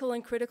clinical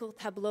and critical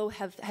tableau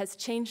has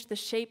changed the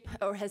shape,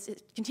 or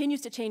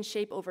continues to change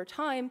shape over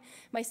time,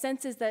 my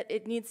sense is that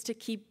it needs to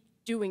keep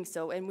doing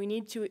so, and we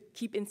need to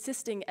keep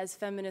insisting as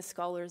feminist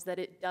scholars that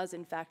it does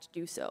in fact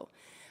do so.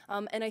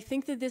 And I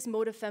think that this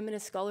mode of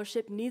feminist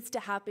scholarship needs to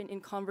happen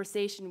in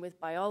conversation with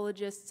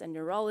biologists and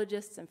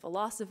neurologists and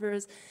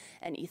philosophers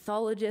and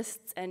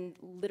ethologists and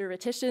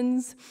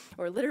literaticians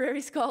or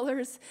literary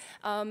scholars,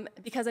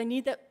 because I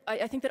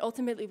think that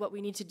ultimately what we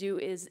need to do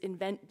is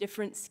invent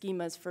different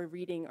schemas for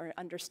reading or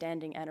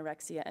understanding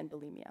anorexia and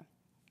bulimia.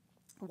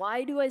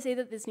 Why do I say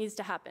that this needs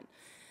to happen?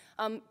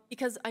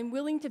 Because I'm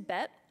willing to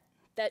bet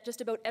that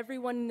just about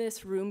everyone in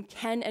this room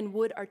can and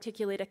would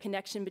articulate a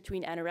connection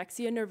between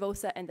anorexia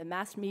nervosa and the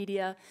mass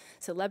media,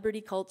 celebrity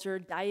culture,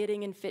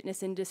 dieting and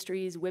fitness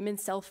industries,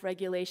 women's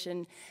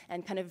self-regulation,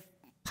 and kind of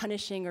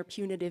punishing or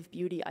punitive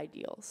beauty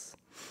ideals.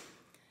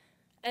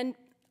 And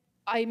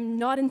I'm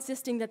not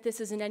insisting that this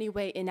is in any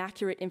way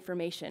inaccurate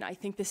information. I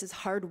think this is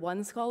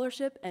hard-won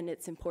scholarship, and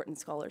it's important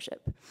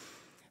scholarship.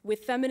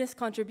 With feminist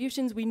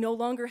contributions, we no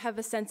longer have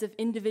a sense of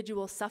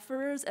individual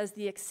sufferers as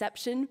the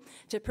exception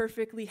to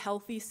perfectly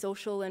healthy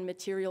social and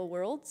material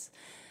worlds.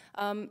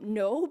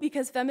 No,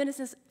 because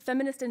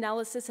feminist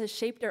analysis has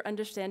shaped our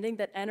understanding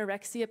that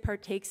anorexia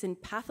partakes in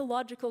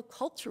pathological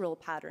cultural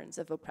patterns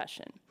of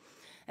oppression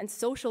and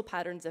social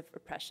patterns of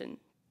oppression,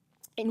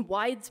 in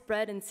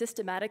widespread and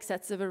systematic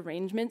sets of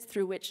arrangements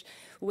through which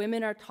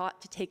women are taught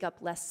to take up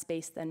less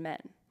space than men.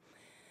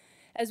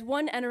 As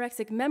one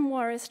anorexic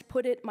memoirist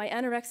put it, my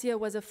anorexia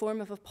was a form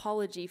of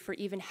apology for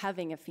even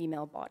having a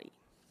female body.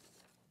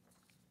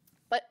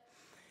 But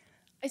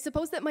I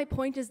suppose that my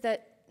point is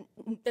that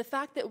the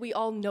fact that we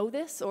all know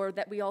this, or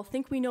that we all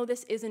think we know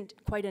this, isn't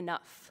quite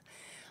enough.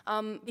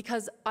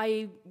 Because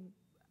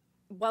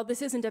while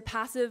this isn't a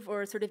passive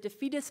or sort of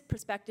defeatist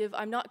perspective,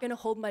 I'm not going to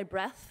hold my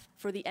breath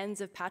for the ends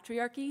of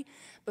patriarchy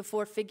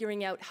before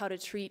figuring out how to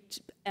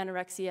treat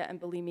anorexia and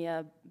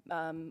bulimia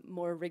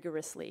more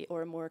rigorously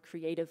or more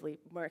creatively,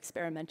 more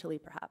experimentally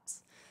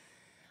perhaps.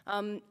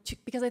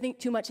 Because I think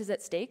too much is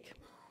at stake.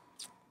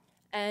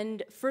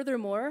 And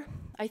furthermore,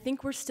 I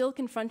think we're still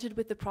confronted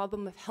with the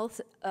problem of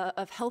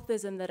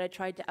healthism that I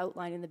tried to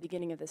outline in the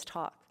beginning of this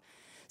talk.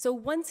 So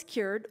once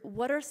cured,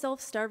 what are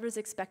self-starvers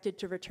expected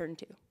to return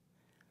to?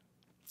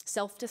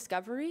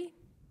 Self-discovery,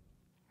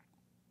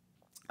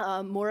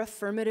 more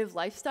affirmative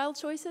lifestyle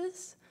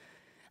choices,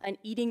 an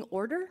eating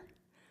order,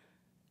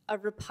 a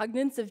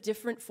repugnance of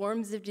different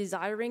forms of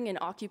desiring and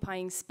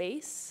occupying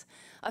space,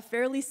 a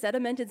fairly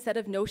sedimented set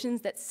of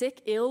notions that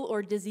sick, ill,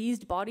 or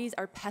diseased bodies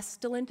are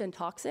pestilent and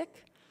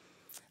toxic.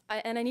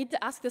 And I need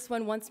to ask this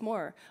one once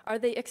more. Are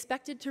they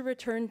expected to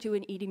return to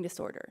an eating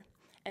disorder?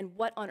 And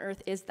what on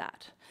earth is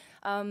that?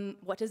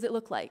 What does it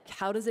look like?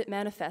 How does it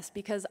manifest?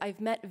 Because I've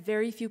met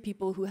very few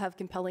people who have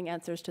compelling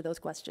answers to those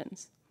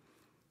questions.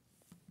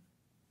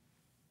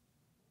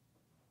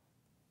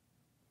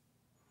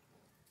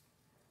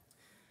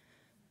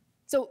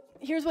 So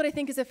here's what I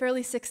think is a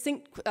fairly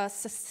succinct, I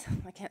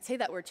can't say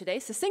that word today,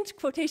 succinct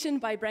quotation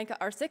by Branka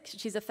Arsic.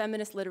 She's a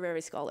feminist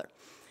literary scholar.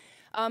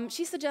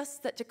 She suggests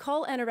that to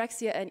call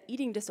anorexia an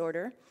eating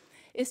disorder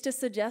is to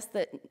suggest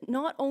that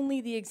not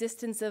only the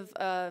existence of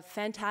a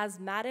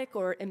phantasmatic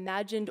or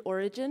imagined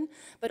origin,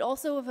 but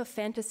also of a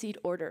fantasied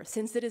order,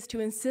 since it is to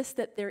insist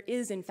that there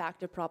is, in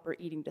fact, a proper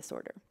eating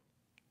disorder.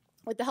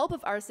 With the help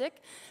of Arsic,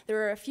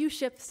 there are a few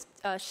shifts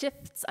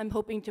I'm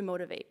hoping to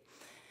motivate.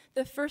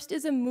 The first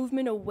is a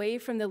movement away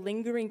from the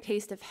lingering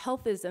taste of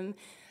healthism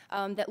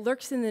that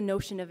lurks in the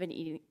notion of an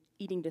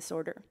eating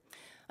disorder.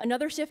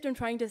 Another shift I'm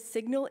trying to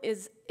signal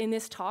in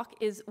this talk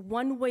is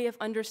one way of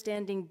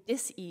understanding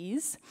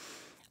dis-ease,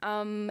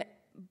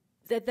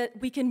 that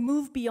we can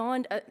move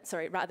beyond,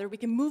 we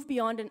can move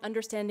beyond an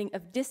understanding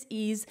of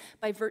dis-ease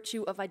by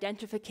virtue of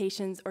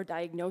identifications or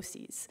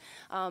diagnoses.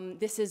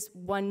 This is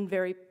one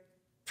very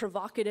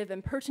provocative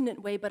and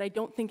pertinent way, but I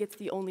don't think it's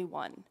the only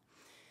one.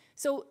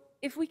 So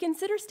if we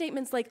consider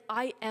statements like,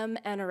 I am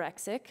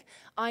anorexic,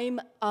 I'm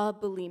a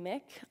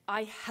bulimic,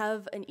 I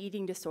have an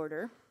eating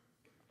disorder,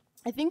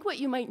 I think what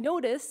you might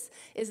notice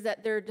is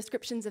that there are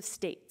descriptions of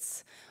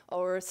states,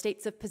 or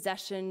states of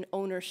possession,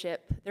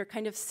 ownership. They're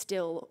kind of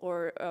still,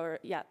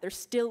 they're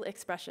still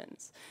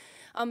expressions.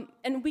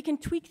 And we can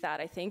tweak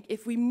that, I think,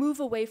 if we move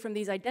away from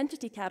these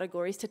identity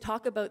categories to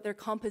talk about their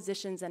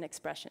compositions and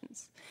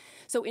expressions.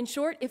 So in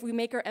short, if we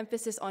make our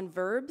emphasis on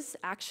verbs,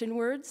 action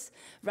words,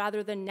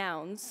 rather than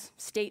nouns,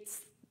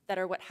 states that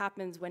are what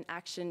happens when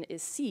action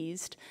is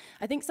seized,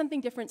 I think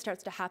something different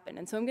starts to happen.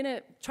 And so I'm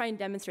gonna try and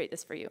demonstrate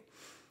this for you.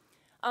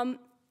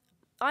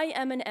 I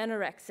am an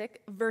anorexic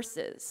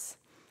versus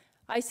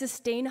I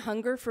sustain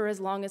hunger for as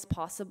long as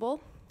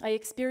possible. I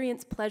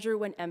experience pleasure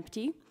when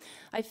empty.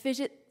 I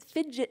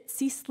fidget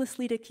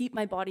ceaselessly to keep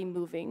my body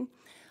moving.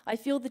 I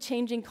feel the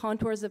changing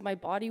contours of my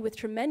body with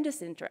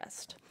tremendous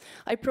interest.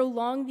 I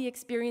prolong the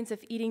experience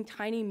of eating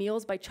tiny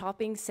meals by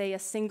chopping, say, a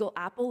single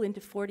apple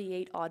into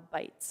 48 odd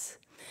bites.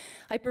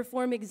 I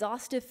perform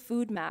exhaustive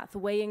food math,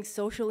 weighing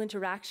social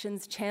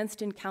interactions,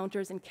 chanced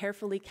encounters, and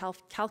carefully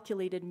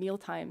calculated meal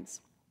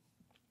times.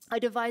 I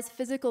devise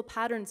physical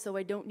patterns so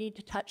I don't need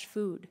to touch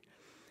food.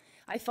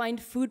 I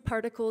find food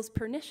particles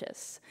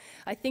pernicious.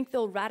 I think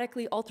they'll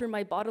radically alter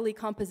my bodily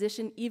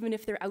composition even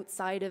if they're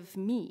outside of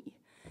me.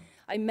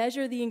 I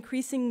measure the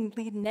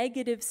increasingly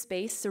negative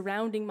space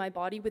surrounding my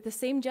body with the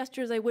same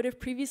gestures I would have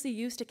previously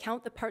used to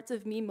count the parts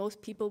of me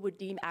most people would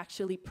deem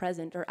actually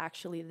present or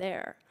actually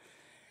there.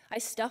 I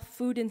stuff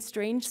food in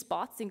strange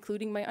spots,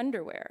 including my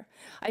underwear.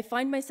 I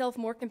find myself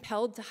more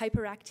compelled to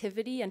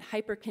hyperactivity and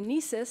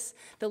hyperkinesis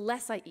the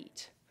less I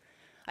eat.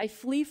 I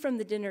flee from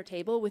the dinner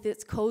table with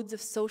its codes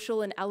of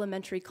social and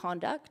elementary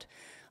conduct.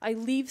 I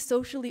leave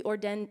socially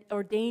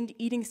ordained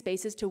eating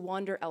spaces to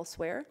wander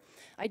elsewhere.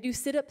 I do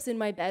sit-ups in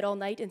my bed all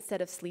night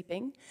instead of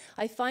sleeping.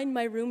 I find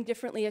my room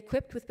differently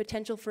equipped with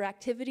potential for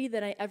activity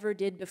than I ever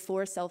did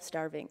before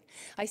self-starving.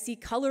 I see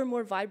color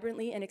more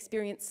vibrantly and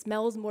experience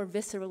smells more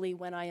viscerally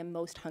when I am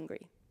most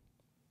hungry.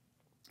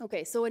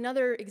 Okay, so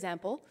another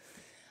example.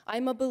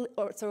 I'm a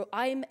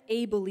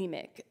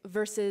bulimic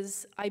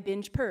versus I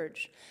binge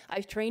purge.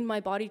 I've trained my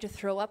body to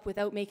throw up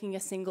without making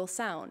a single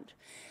sound.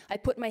 I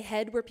put my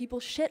head where people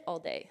shit all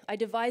day. I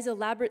devise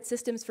elaborate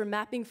systems for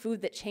mapping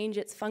food that change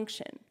its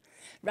function.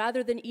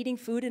 Rather than eating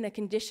food in a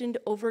conditioned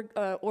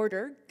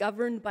order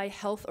governed by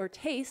health or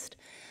taste,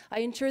 I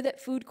ensure that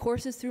food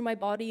courses through my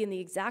body in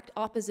the exact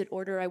opposite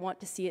order I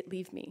want to see it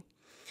leave me.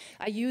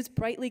 I use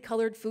brightly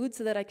colored food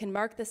so that I can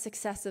mark the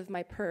success of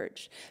my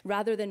purge,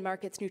 rather than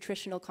mark its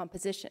nutritional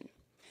composition.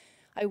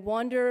 I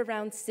wander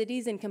around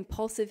cities in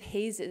compulsive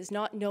hazes,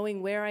 not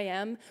knowing where I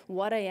am,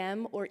 what I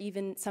am, or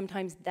even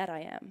sometimes that I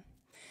am.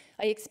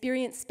 I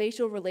experience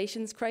spatial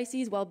relations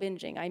crises while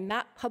binging. I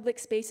map public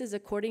spaces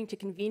according to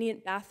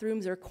convenient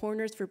bathrooms or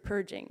corners for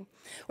purging,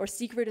 or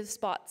secretive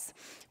spots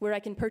where I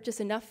can purchase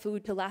enough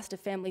food to last a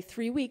family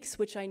 3 weeks,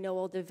 which I know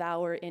I'll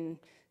devour in,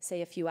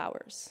 say, a few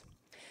hours.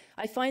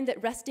 I find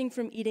that resting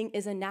from eating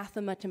is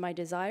anathema to my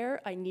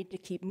desire. I need to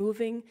keep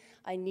moving.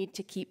 I need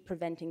to keep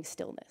preventing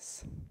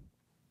stillness.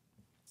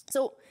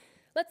 So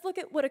let's look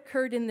at what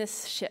occurred in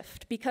this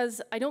shift,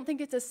 because I don't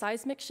think it's a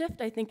seismic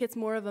shift. I think it's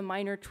more of a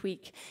minor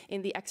tweak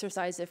in the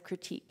exercise of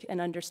critique and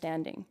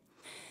understanding.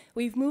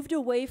 We've moved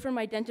away from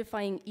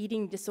identifying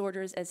eating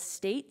disorders as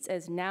states,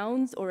 as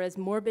nouns, or as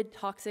morbid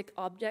toxic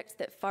objects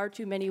that far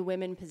too many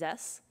women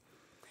possess.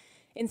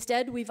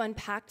 Instead, we've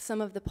unpacked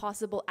some of the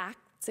possible acts,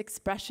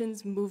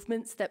 expressions,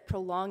 movements that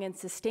prolong and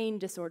sustain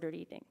disordered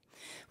eating.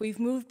 We've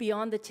moved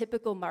beyond the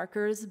typical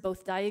markers,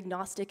 both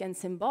diagnostic and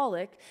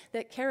symbolic,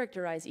 that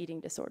characterize eating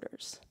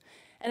disorders.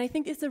 And I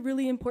think it's a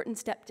really important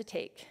step to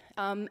take,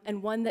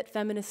 and one that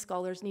feminist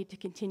scholars need to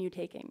continue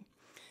taking.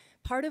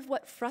 Part of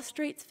what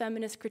frustrates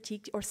feminist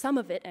critique, or some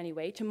of it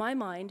anyway, to my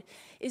mind,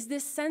 is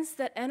this sense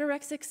that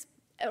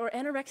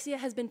anorexia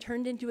has been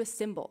turned into a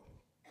symbol.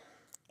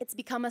 It's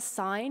become a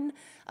sign,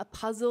 a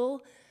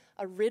puzzle,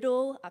 a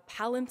riddle, a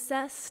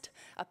palimpsest,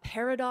 a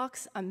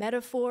paradox, a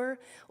metaphor,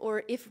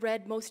 or if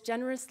read most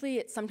generously,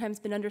 it's sometimes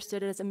been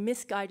understood as a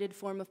misguided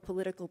form of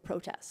political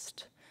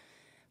protest.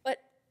 But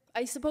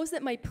I suppose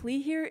that my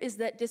plea here is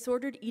that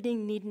disordered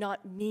eating need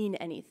not mean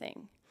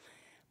anything.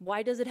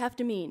 Why does it have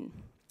to mean?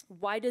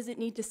 Why does it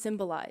need to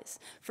symbolize?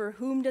 For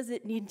whom does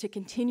it need to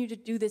continue to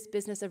do this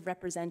business of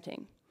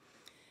representing?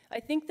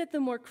 I think that the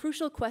more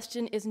crucial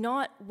question is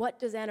not what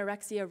does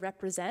anorexia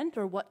represent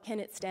or what can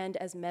it stand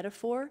as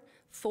metaphor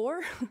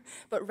for,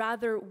 but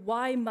rather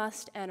why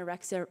must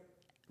anorexia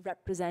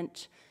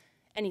represent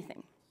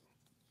anything?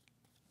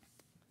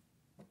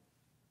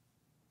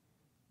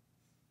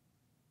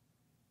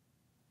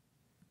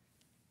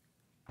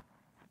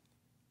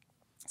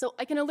 So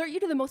I can alert you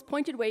to the most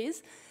pointed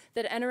ways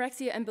that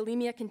anorexia and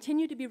bulimia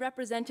continue to be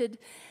represented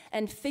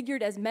and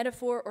figured as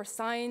metaphor or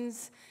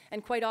signs,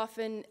 and quite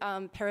often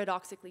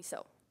paradoxically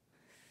so.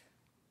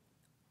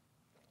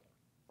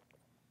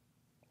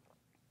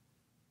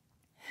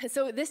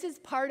 So this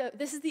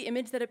is the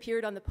image that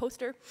appeared on the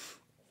poster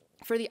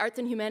for the Arts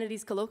and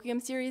Humanities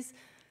Colloquium series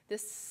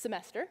this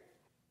semester.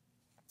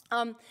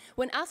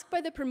 When asked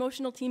by the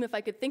promotional team if I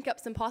could think up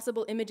some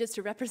possible images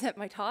to represent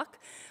my talk,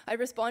 I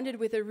responded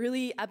with a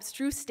really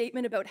abstruse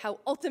statement about how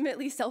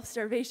ultimately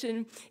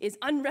self-starvation is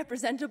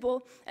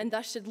unrepresentable and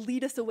thus should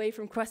lead us away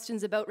from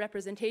questions about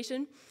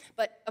representation.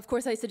 But of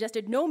course I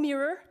suggested no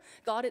mirror,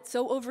 God, it's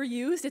so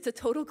overused, it's a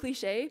total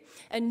cliche,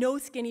 and no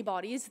skinny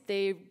bodies.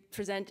 They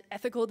present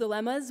ethical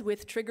dilemmas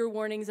with trigger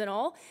warnings and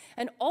all,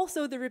 and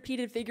also the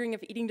repeated figuring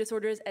of eating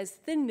disorders as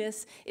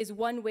thinness is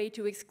one way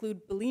to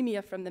exclude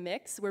bulimia from the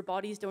mix, where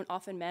bodies don't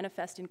often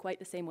manifest in quite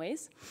the same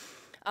ways.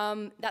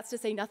 That's to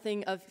say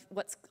nothing of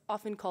what's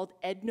often called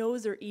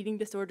EDNOs, or eating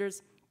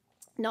disorders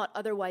not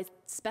otherwise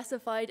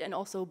specified, and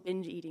also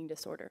binge eating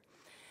disorder.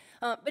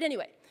 But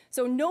anyway,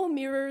 so no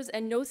mirrors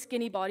and no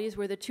skinny bodies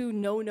were the two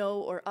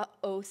no-no or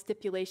uh-oh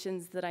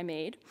stipulations that I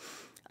made.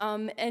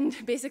 And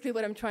basically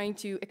what I'm trying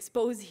to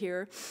expose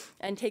here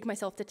and take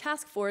myself to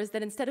task for is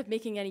that instead of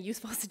making any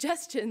useful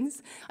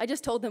suggestions, I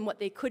just told them what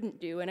they couldn't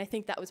do, and I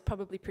think that was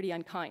probably pretty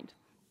unkind.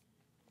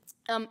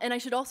 And I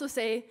should also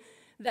say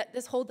that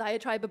this whole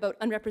diatribe about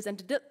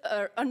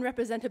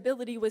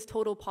unrepresentability was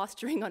total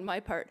posturing on my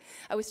part.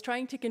 I was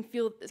trying to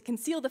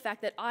conceal the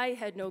fact that I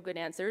had no good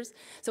answers,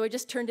 so I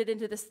just turned it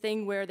into this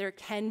thing where there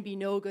can be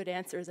no good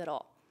answers at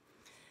all.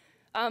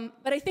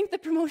 But I think the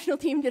promotional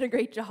team did a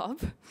great job,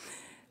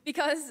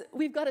 because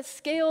we've got a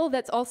scale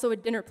that's also a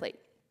dinner plate.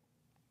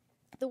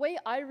 The way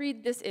I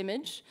read this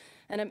image,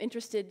 and I'm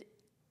interested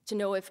to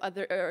know if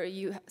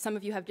some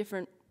of you have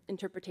different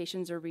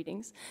interpretations or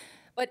readings,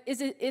 but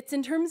it's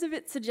in terms of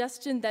its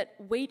suggestion that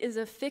weight is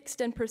a fixed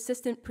and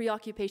persistent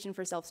preoccupation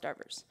for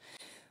self-starvers,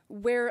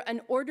 where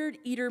an ordered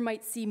eater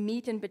might see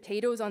meat and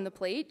potatoes on the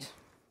plate,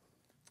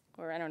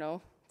 or I don't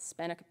know,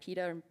 spanakopita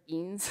or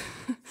beans.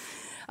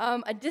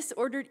 A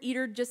disordered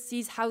eater just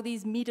sees how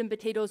these meat and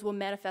potatoes will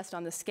manifest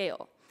on the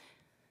scale.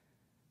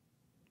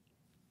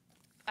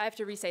 I have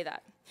to re-say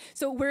that.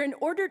 So where an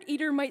ordered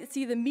eater might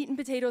see the meat and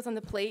potatoes on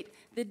the plate,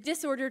 the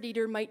disordered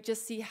eater might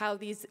just see how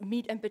these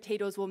meat and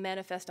potatoes will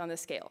manifest on the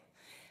scale.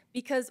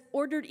 Because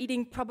ordered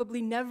eating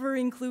probably never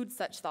includes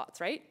such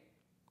thoughts, right?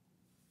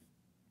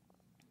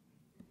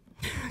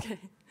 Okay,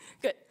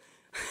 good.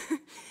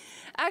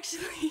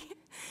 Actually,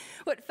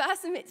 what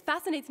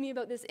fascinates me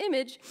about this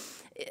image,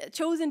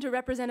 chosen to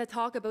represent a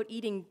talk about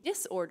eating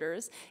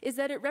disorders, is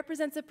that it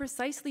represents a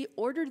precisely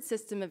ordered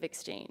system of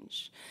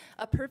exchange,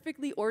 a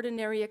perfectly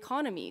ordinary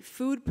economy,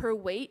 food per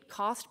weight,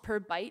 cost per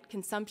bite,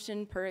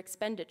 consumption per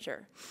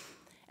expenditure.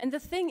 And the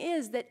thing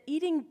is that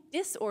eating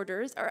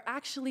disorders are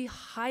actually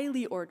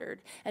highly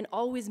ordered and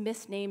always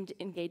misnamed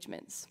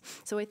engagements.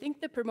 So I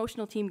think the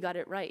promotional team got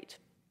it right.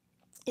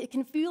 It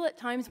can feel at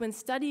times when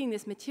studying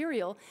this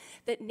material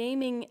that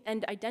naming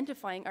and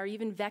identifying are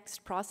even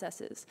vexed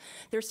processes.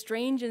 They're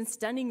strange and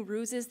stunning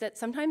ruses that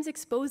sometimes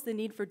expose the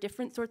need for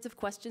different sorts of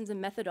questions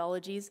and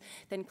methodologies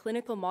than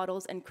clinical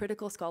models and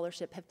critical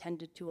scholarship have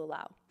tended to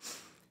allow.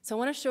 So I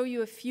want to show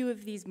you a few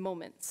of these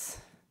moments,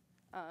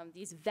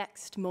 these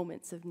vexed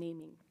moments of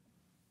naming.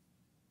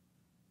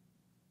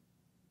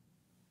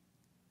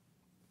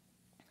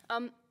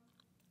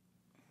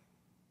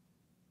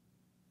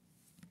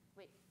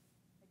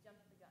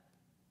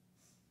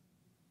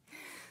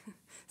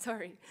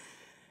 Sorry.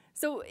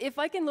 So if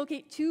I can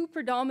locate two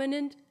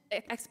predominant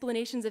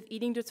explanations of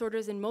eating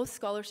disorders in most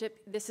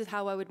scholarship, this is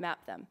how I would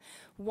map them.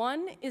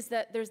 One is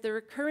that there's the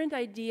recurrent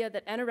idea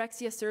that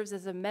anorexia serves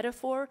as a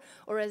metaphor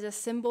or as a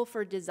symbol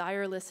for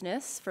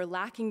desirelessness, for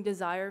lacking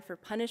desire, for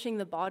punishing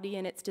the body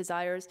and its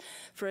desires,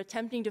 for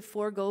attempting to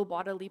forego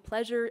bodily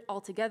pleasure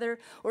altogether,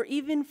 or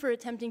even for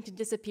attempting to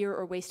disappear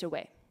or waste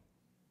away.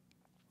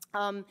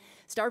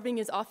 Starving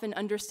is often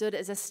understood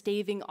as a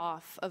staving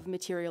off of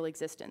material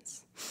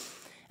existence.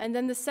 And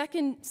then the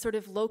second sort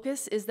of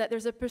locus is that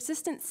there's a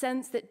persistent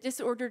sense that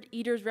disordered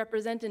eaters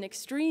represent an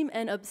extreme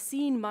and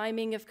obscene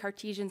miming of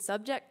Cartesian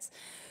subjects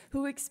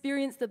who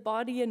experience the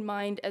body and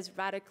mind as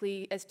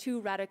two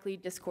radically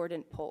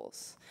discordant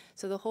poles.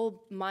 So the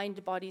whole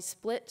mind-body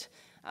split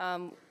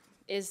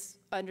is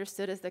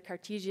understood as the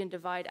Cartesian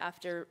divide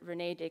after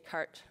René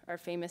Descartes, our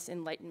famous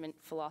Enlightenment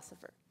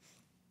philosopher.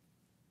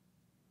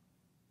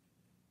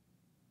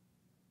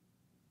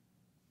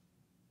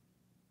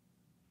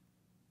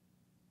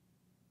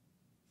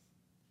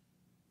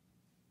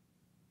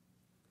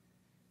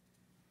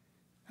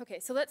 Okay,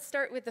 so let's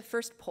start with the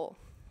first pole.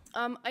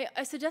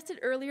 I suggested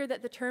earlier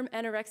that the term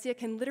anorexia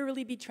can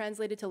literally be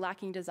translated to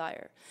lacking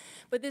desire.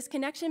 But this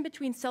connection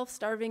between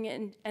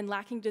self-starving and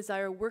lacking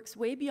desire works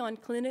way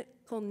beyond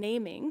clinical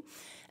naming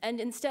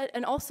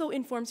and also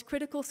informs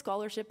critical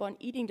scholarship on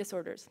eating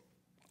disorders.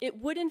 It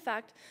would in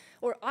fact,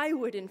 or I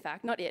would in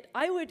fact, not it,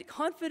 I would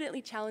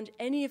confidently challenge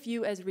any of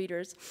you as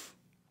readers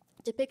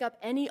to pick up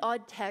any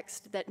odd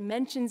text that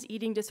mentions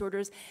eating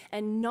disorders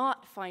and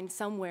not find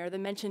somewhere the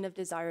mention of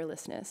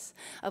desirelessness,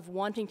 of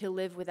wanting to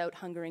live without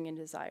hungering and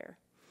desire,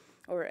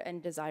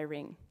 and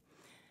desiring.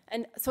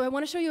 And so I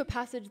want to show you a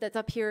passage that's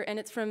up here, and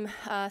it's from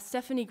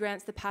Stephanie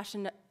Grant's The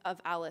Passion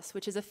of Alice,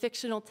 which is a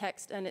fictional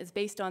text and is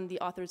based on the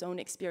author's own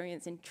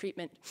experience in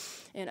treatment,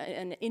 in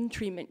an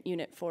in-treatment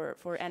unit for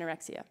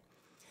anorexia.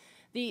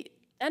 The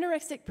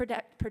anorexic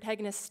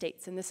protagonist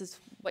states, and this is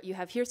what you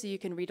have here so you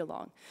can read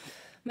along,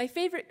 "My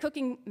favorite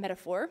cooking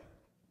metaphor,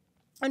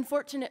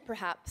 unfortunate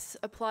perhaps,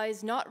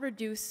 applies not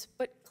reduce,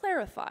 but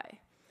clarify.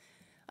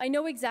 I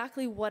know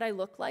exactly what I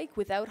look like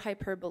without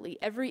hyperbole,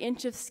 every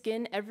inch of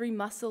skin, every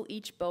muscle,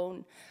 each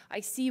bone. I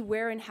see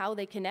where and how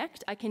they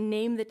connect. I can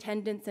name the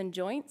tendons and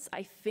joints.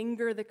 I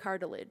finger the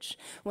cartilage.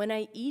 When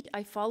I eat,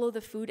 I follow the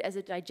food as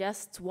it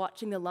digests,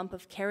 watching the lump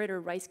of carrot or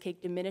rice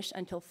cake diminish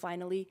until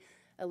finally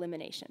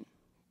elimination."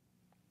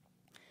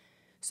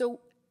 So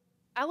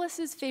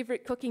Alice's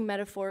favorite cooking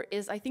metaphor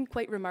is, I think,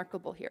 quite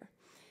remarkable here.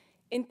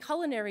 In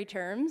culinary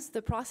terms,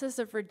 the process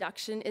of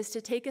reduction is to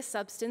take a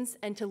substance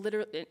and to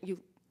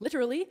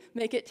literally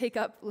make it take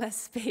up less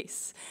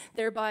space,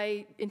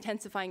 thereby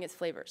intensifying its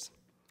flavors.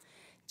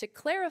 To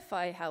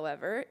clarify,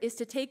 however, is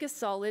to take a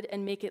solid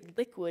and make it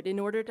liquid in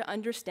order to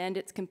understand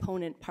its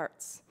component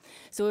parts.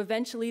 So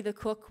eventually the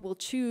cook will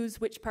choose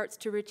which parts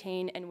to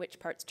retain and which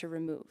parts to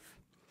remove.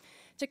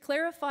 To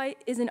clarify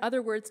is, in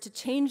other words, to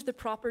change the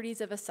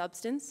properties of a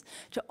substance,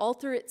 to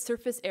alter its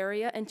surface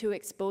area, and to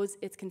expose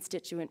its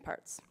constituent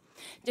parts.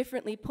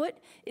 Differently put,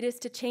 it is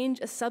to change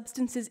a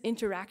substance's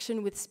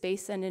interaction with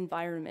space and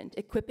environment,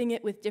 equipping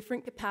it with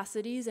different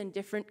capacities and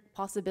different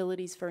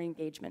possibilities for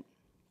engagement.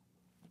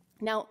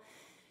 Now,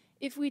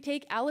 if we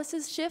take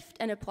Alice's shift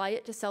and apply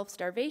it to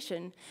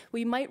self-starvation,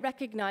 we might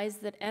recognize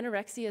that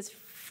anorexia is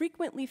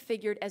frequently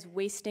figured as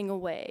wasting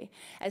away,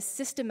 as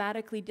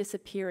systematically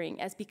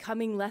disappearing, as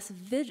becoming less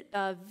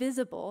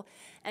visible,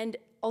 and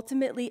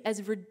ultimately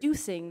as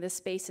reducing the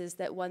spaces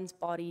that one's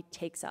body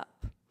takes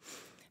up.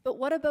 But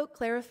what about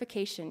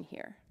clarification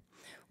here?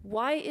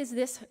 Why is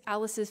this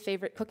Alice's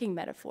favorite cooking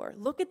metaphor?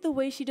 Look at the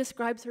way she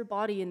describes her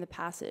body in the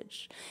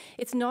passage.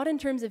 It's not in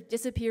terms of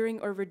disappearing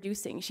or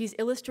reducing. She's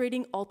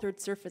illustrating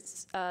altered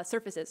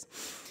surfaces,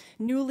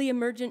 newly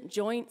emergent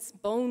joints,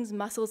 bones,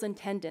 muscles, and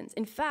tendons.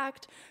 In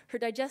fact, her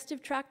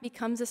digestive tract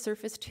becomes a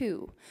surface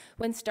too.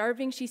 When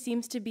starving, she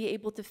seems to be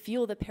able to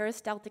feel the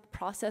peristaltic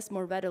process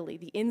more readily,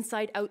 the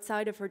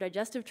inside-outside of her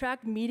digestive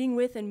tract meeting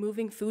with and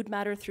moving food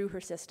matter through her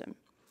system.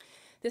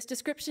 This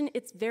description,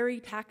 it's very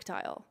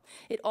tactile.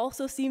 It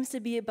also seems to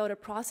be about a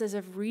process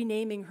of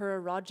renaming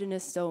her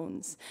erogenous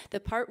zones. The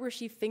part where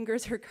she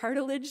fingers her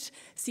cartilage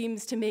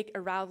seems to make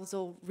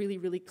arousal really,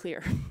 really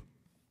clear.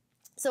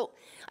 So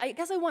I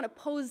guess I want to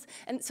pose,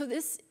 and so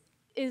this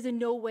is in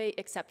no way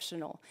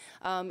exceptional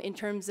in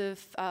terms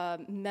of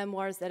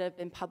memoirs that have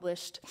been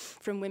published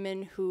from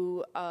women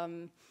who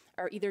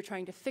are either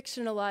trying to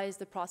fictionalize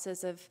the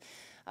process of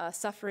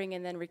suffering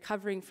and then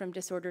recovering from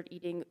disordered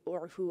eating,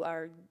 or who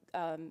are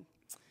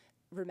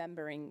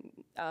remembering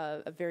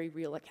very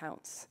real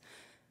accounts.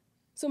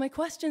 So my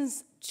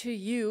questions to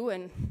you,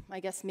 and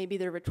I guess maybe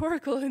they're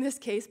rhetorical in this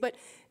case, but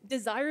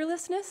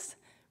desirelessness,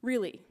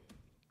 really?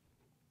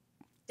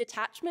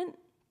 Detachment?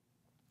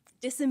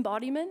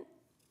 Disembodiment?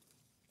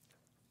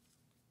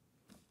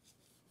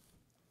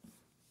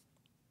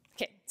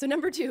 Okay, so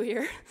number 2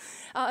 here.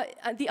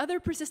 The other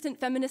persistent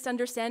feminist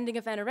understanding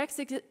of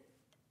anorexic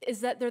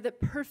is that they're the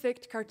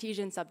perfect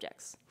Cartesian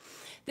subjects.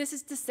 This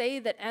is to say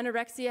that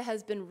anorexia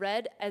has been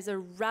read as a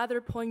rather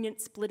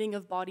poignant splitting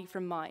of body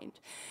from mind,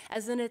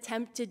 as an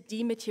attempt to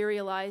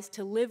dematerialize,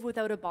 to live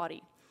without a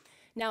body.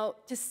 Now,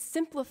 to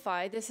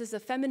simplify, this is a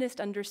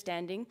feminist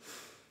understanding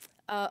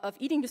of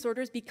eating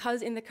disorders,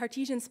 because in the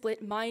Cartesian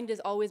split, mind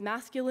is always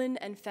masculine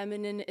and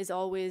feminine is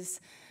always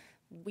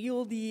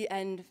wieldy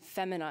and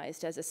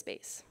feminized as a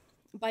space.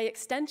 By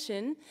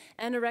extension,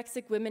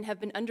 anorexic women have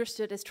been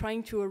understood as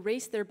trying to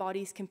erase their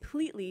bodies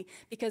completely,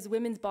 because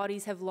women's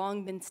bodies have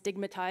long been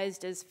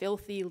stigmatized as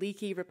filthy,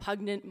 leaky,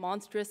 repugnant,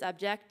 monstrous,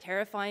 abject,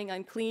 terrifying,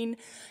 unclean,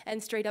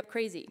 and straight up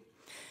crazy.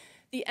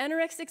 The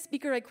anorexic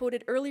speaker I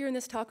quoted earlier in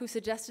this talk, who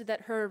suggested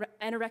that her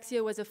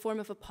anorexia was a form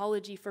of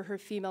apology for her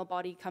female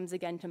body, comes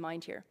again to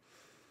mind here.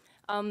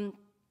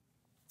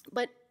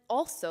 But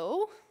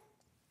also,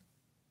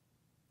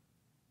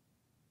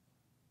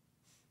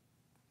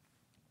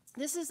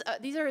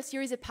 these are a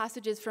series of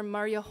passages from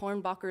Maria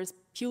Hornbacher's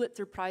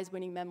Pulitzer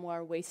Prize-winning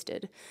memoir,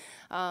 Wasted.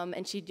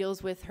 And she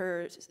deals with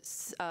her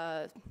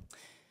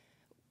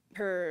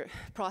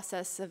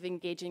process of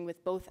engaging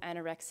with both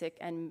anorexic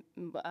and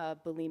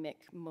bulimic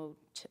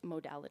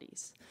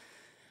modalities.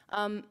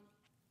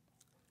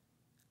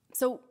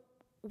 So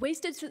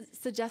Wasted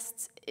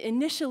suggests,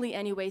 initially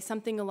anyway,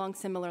 something along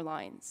similar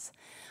lines.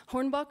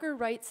 Hornbacher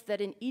writes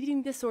that in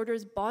eating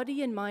disorders,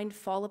 body and mind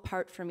fall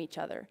apart from each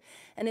other,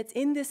 and it's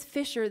in this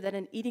fissure that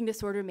an eating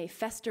disorder may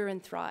fester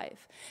and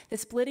thrive. The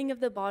splitting of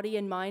the body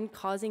and mind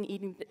causing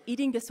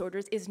eating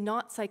disorders is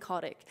not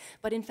psychotic,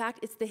 but in fact,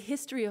 it's the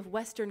history of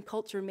Western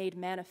culture made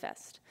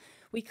manifest.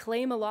 We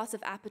claim a loss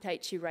of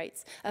appetite, she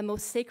writes, a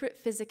most sacred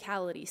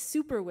physicality,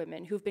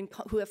 superwomen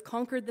who have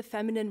conquered the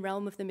feminine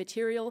realm of the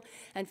material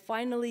and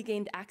finally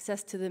gained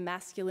access to the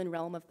masculine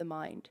realm of the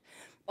mind.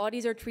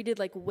 Bodies are treated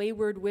like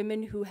wayward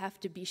women who have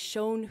to be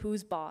shown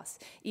who's boss,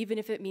 even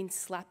if it means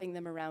slapping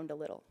them around a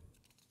little.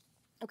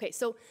 Okay,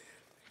 so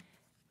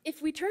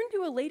if we turn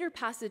to a later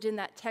passage in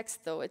that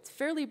text, though, it's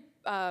fairly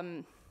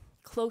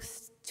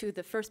close to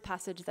the first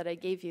passage that I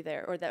gave you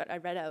there, or that I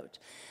read out.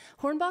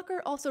 Hornbacher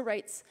also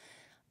writes,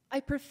 I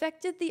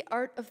perfected the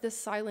art of the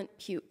silent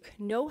puke.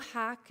 No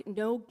hack,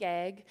 no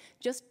gag,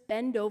 just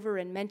bend over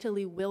and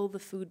mentally will the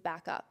food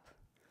back up.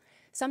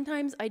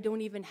 Sometimes I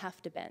don't even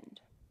have to bend.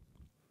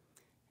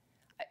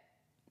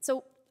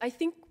 So I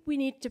think we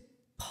need to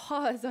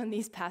pause on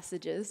these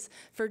passages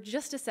for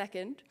just a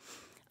second.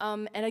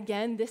 And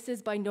again, this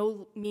is by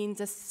no means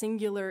a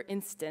singular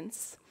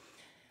instance.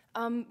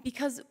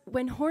 Because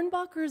when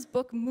Hornbacher's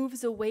book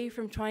moves away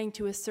from trying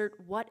to assert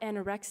what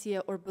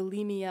anorexia or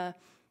bulimia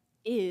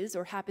is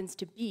or happens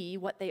to be,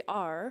 what they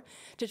are,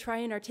 to try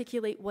and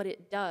articulate what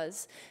it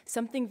does,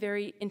 something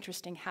very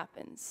interesting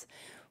happens.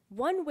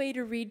 One way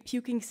to read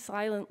puking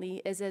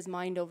silently is as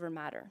mind over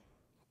matter.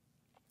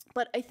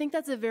 But I think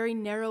that's a very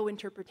narrow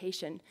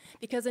interpretation,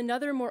 because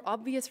another more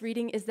obvious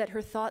reading is that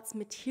her thoughts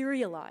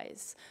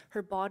materialize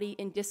her body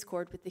in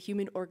discord with the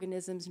human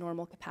organism's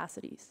normal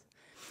capacities.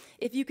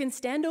 If you can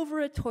stand over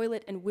a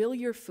toilet and will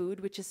your food,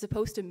 which is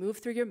supposed to move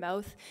through your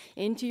mouth,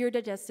 into your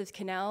digestive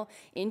canal,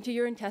 into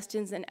your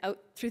intestines, and out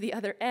through the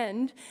other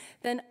end,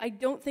 then I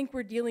don't think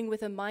we're dealing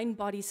with a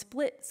mind-body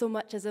split so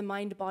much as a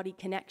mind-body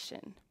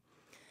connection.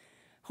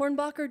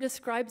 Hornbacher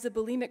describes a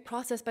bulimic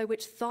process by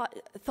which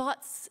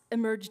thoughts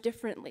emerge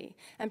differently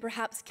and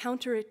perhaps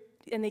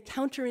they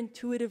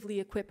counterintuitively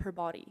equip her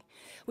body.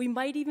 We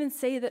might even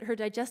say that her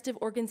digestive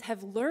organs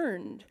have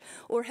learned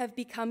or have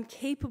become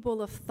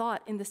capable of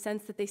thought in the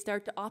sense that they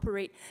start to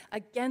operate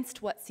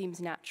against what seems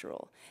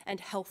natural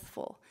and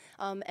healthful,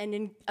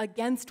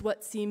 against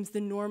what seems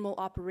the normal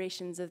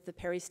operations of the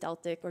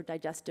peristaltic or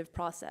digestive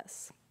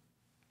process.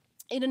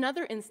 In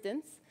another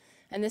instance,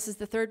 and this is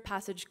the third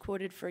passage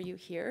quoted for you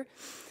here,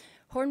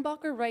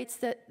 Hornbacher writes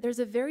that there's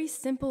a very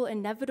simple,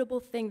 inevitable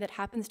thing that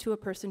happens to a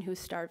person who's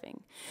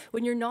starving.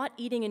 When you're not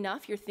eating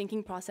enough, your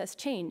thinking process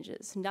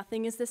changes.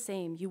 Nothing is the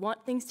same. You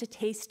want things to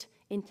taste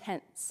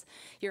intense.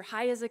 You're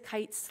high as a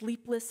kite,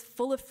 sleepless,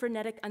 full of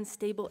frenetic,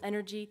 unstable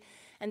energy,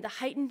 and the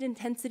heightened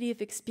intensity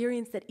of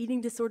experience that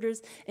eating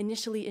disorders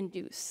initially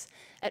induce.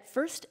 At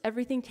first,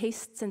 everything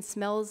tastes and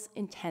smells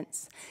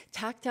intense.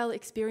 Tactile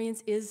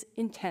experience is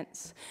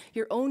intense.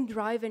 Your own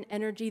drive and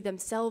energy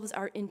themselves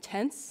are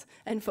intense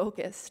and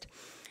focused.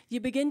 You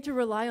begin to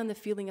rely on the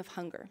feeling of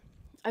hunger.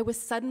 I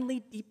was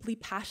suddenly, deeply,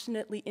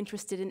 passionately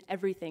interested in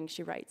everything,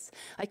 she writes.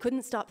 I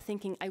couldn't stop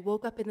thinking. I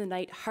woke up in the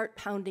night, heart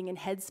pounding and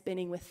head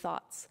spinning with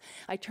thoughts.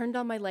 I turned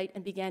on my light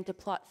and began to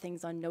plot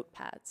things on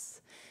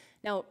notepads.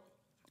 Now,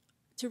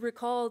 to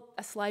recall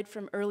a slide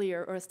from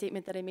earlier, or a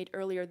statement that I made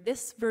earlier,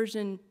 this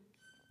version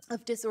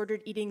of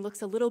disordered eating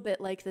looks a little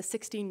bit like the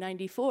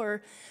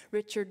 1694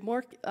 Richard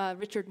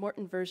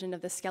Morton version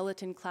of the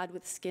skeleton clad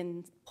with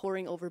skin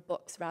poring over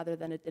books rather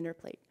than a dinner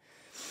plate.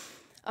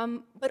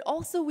 But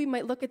also we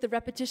might look at the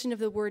repetition of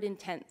the word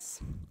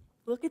intense.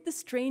 Look at the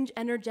strange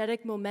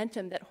energetic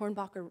momentum that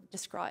Hornbacher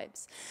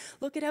describes.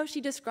 Look at how she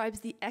describes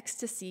the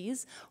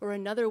ecstasies, or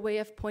another way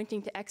of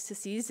pointing to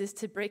ecstasies is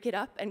to break it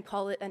up and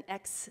call it an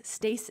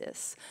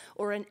ecstasis,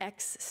 or an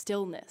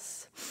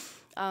ecstillness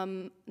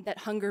that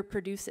hunger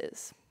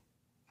produces.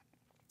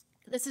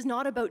 This is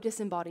not about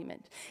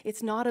disembodiment.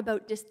 It's not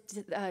about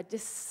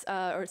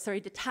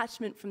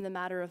detachment from the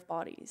matter of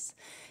bodies.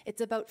 It's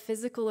about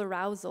physical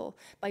arousal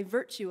by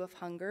virtue of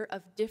hunger,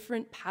 of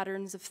different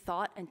patterns of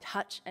thought and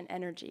touch and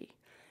energy.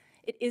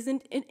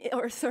 Isn't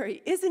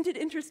it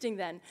interesting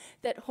then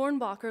that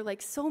Hornbacher,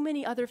 like so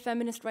many other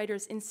feminist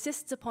writers,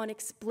 insists upon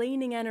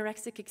explaining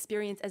anorexic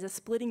experience as a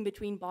splitting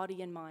between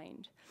body and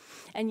mind,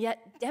 and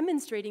yet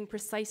demonstrating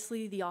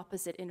precisely the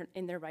opposite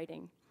in their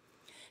writing.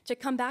 To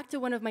come back to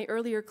one of my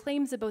earlier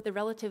claims about the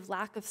relative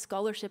lack of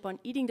scholarship on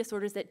eating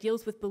disorders that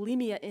deals with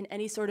bulimia in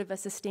any sort of a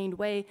sustained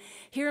way,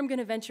 here I'm going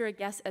to venture a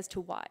guess as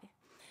to why.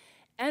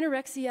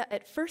 Anorexia,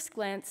 at first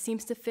glance,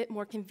 seems to fit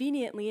more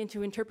conveniently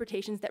into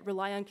interpretations that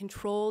rely on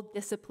control,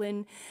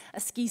 discipline,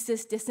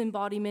 ascesis,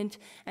 disembodiment,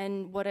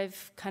 and what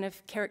I've kind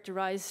of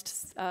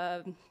characterized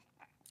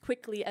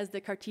quickly as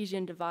the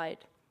Cartesian divide.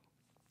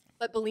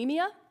 But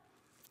bulimia?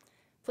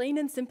 Plain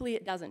and simply,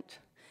 it doesn't.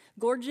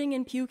 Gorging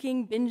and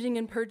puking, binging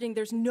and purging,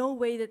 there's no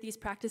way that these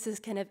practices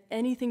can have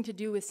anything to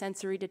do with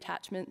sensory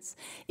detachments,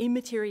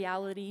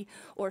 immateriality,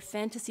 or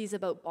fantasies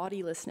about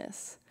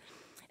bodilessness.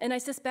 And I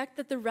suspect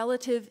that the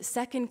relative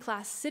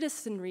second-class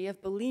citizenry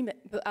of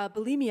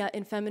bulimia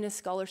in feminist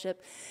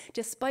scholarship,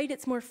 despite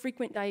its more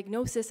frequent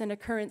diagnosis and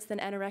occurrence than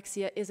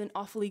anorexia, is an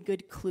awfully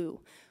good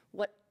clue.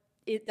 What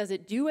does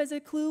it do as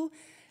a clue?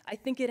 I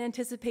think it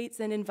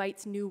anticipates and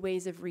invites new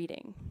ways of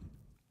reading.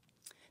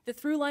 The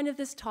through line of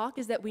this talk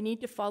is that we need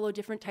to follow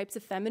different types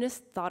of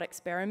feminist thought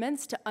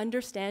experiments to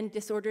understand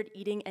disordered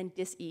eating and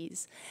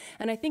dis-ease.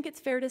 And I think it's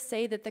fair to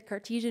say that the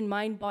Cartesian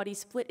mind-body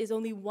split is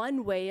only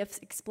one way of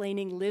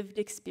explaining lived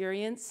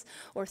experience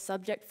or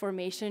subject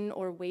formation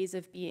or ways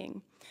of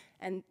being.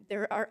 And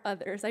there are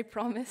others, I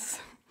promise.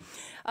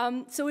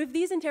 So if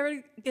these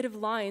interrogative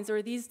lines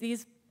or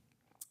these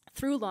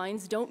through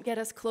lines don't get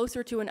us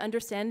closer to an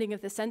understanding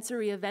of the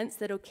sensory events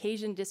that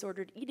occasion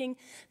disordered eating,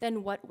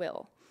 then what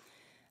will?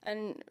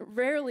 And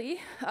rarely,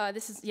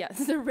 this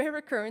is a rare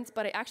occurrence,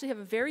 but I actually have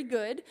a very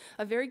good,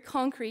 a very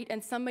concrete,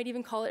 and some might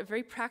even call it a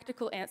very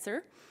practical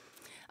answer.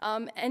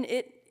 And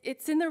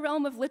it's in the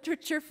realm of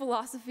literature,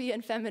 philosophy,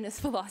 and feminist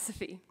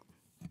philosophy.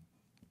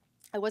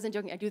 I wasn't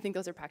joking, I do think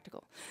those are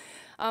practical.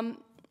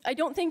 I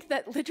don't think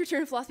that literature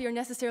and philosophy are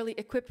necessarily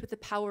equipped with the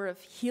power of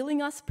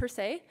healing us per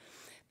se,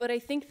 but I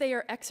think they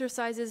are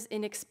exercises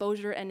in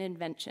exposure and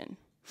invention.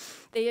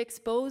 They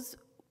expose,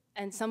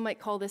 and some might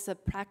call this a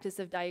practice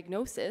of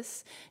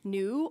diagnosis,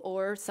 new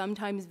or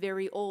sometimes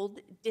very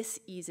old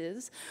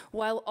dis-eases,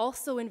 while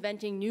also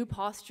inventing new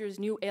postures,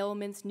 new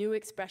ailments, new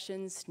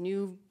expressions,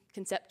 new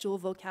conceptual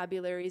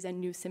vocabularies, and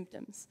new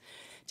symptoms.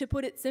 To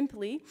put it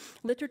simply,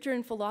 literature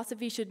and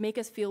philosophy should make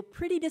us feel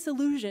pretty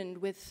disillusioned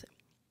with,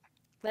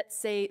 let's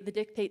say, the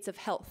dictates of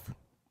health,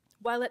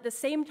 while at the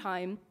same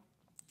time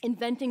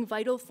inventing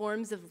vital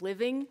forms of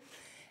living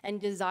and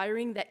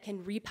desiring that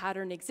can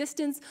repattern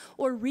existence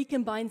or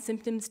recombine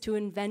symptoms to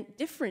invent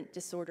different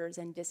disorders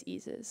and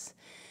diseases.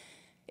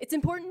 It's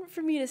important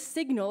for me to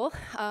signal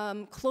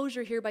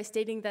closure here by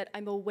stating that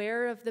I'm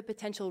aware of the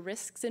potential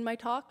risks in my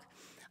talk.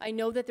 I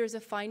know that there's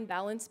a fine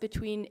balance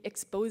between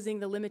exposing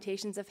the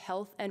limitations of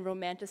health and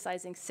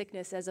romanticizing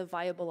sickness as a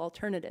viable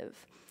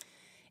alternative.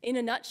 In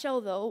a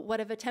nutshell, though,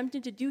 what I've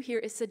attempted to do here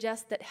is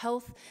suggest that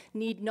health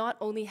need not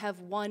only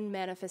have one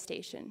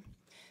manifestation.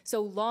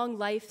 So long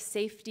life,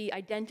 safety,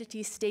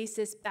 identity,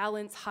 stasis,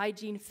 balance,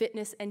 hygiene,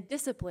 fitness, and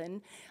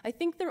discipline, I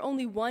think they're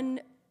only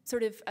one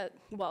sort of,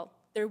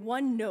 they're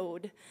one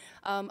node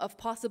of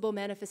possible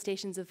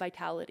manifestations of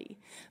vitality.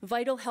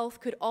 Vital health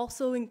could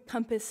also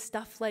encompass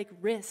stuff like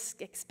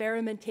risk,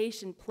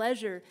 experimentation,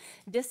 pleasure,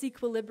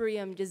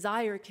 disequilibrium,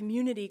 desire,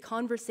 community,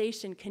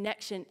 conversation,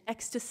 connection,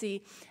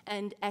 ecstasy,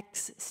 and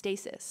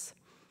ecstasis.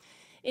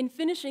 In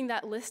finishing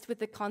that list with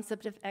the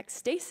concept of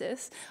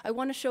ecstasis, I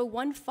want to show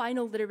one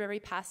final literary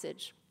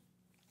passage.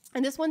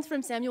 And this one's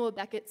from Samuel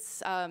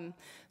Beckett's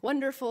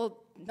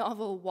wonderful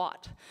novel,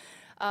 What?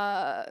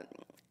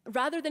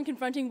 Rather than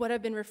confronting what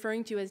I've been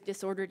referring to as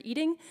disordered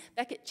eating,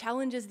 Beckett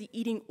challenges the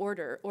eating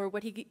order, or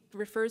what he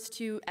refers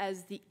to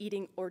as the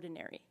eating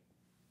ordinary.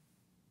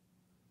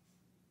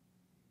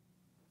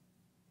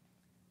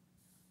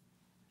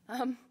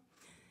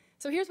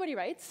 So here's what he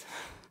writes.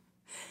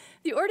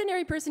 The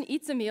ordinary person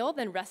eats a meal,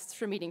 then rests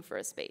from eating for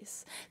a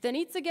space. Then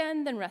eats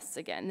again, then rests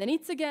again. Then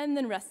eats again,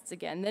 then rests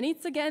again. Then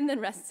eats again, then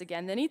rests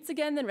again. Then eats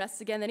again, then rests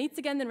again. Then eats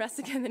again, then rests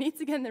again. Then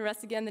eats again, then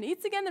rests again. Then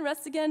eats again, then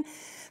rests again.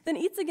 Then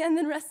eats again,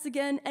 then rests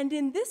again. And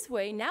in this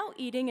way, now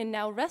eating and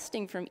now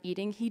resting from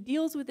eating, he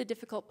deals with the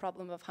difficult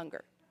problem of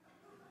hunger.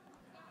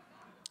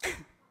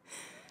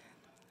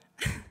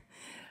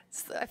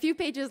 So a few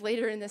pages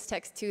later in this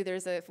text, too,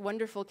 there's a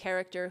wonderful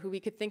character who we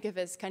could think of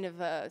as kind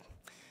of a,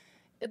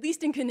 at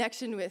least in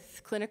connection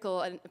with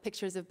clinical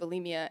pictures of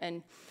bulimia,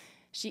 and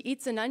she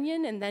eats an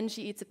onion and then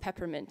she eats a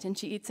peppermint, and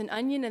she eats an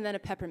onion and then a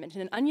peppermint,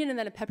 and an onion and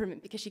then a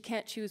peppermint because she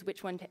can't choose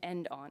which one to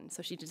end on,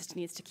 so she just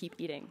needs to keep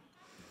eating.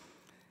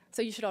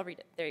 So you should all read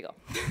it. There you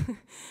go,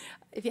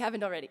 if you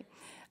haven't already.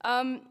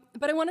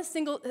 But I want to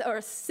signal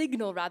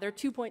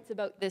 2 points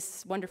about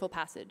this wonderful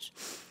passage.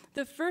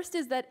 The first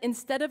is that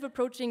instead of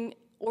approaching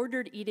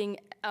ordered eating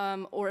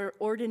or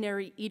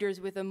ordinary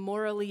eaters with a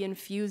morally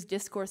infused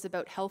discourse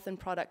about health and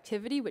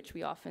productivity, which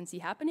we often see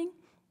happening,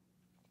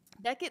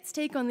 Beckett's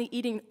take on the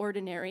eating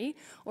ordinary,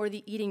 or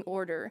the eating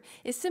order,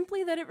 is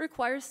simply that it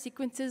requires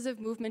sequences of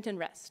movement and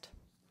rest.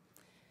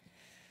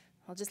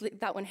 I'll just leave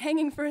that one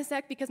hanging for a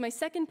sec, because my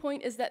second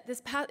point is that this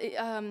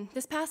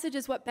passage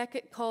is what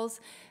Beckett calls,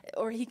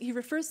 or he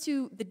refers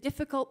to the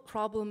difficult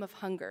problem of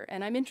hunger,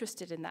 and I'm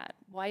interested in that.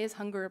 Why is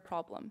hunger a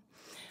problem?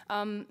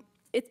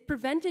 It's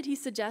prevented, he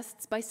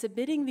suggests, by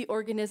submitting the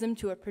organism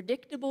to a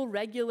predictable,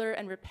 regular,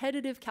 and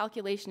repetitive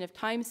calculation of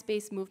time,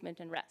 space, movement,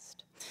 and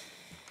rest.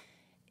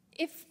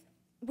 If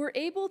we're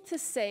able to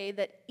say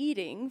that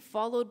eating,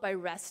 followed by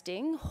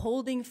resting,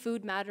 holding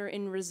food matter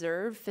in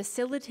reserve,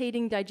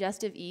 facilitating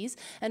digestive ease,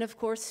 and of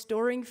course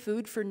storing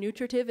food for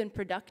nutritive and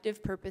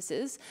productive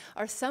purposes,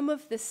 are some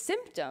of the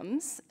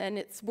symptoms, and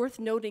it's worth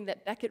noting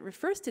that Beckett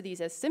refers to these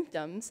as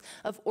symptoms,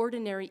 of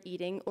ordinary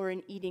eating or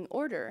an eating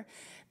order,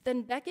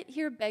 then Beckett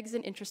here begs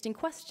an interesting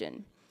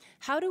question.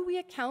 How do we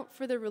account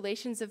for the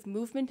relations of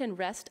movement and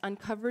rest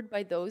uncovered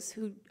by those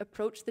who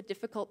approach the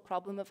difficult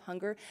problem of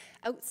hunger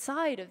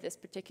outside of this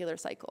particular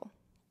cycle?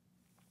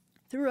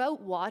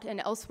 Throughout Watt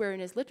and elsewhere in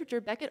his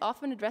literature, Beckett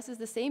often addresses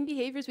the same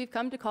behaviors we've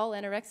come to call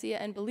anorexia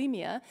and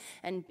bulimia,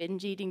 and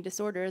binge eating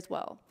disorder as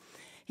well.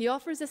 He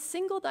offers a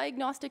single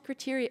diagnostic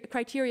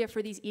criteria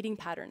for these eating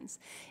patterns.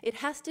 It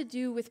has to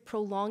do with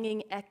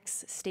prolonging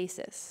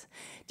ecstasis.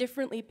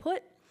 Differently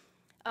put,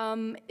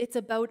 it's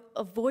about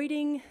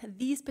avoiding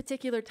these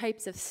particular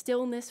types of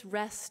stillness,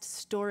 rest,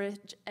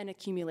 storage, and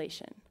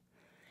accumulation.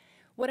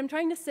 What I'm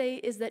trying to say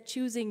is that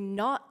choosing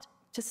not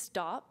to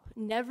stop,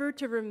 never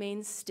to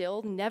remain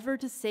still, never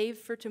to save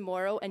for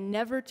tomorrow, and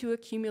never to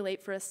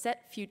accumulate for a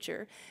set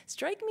future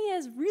strike me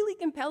as really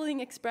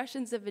compelling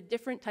expressions of a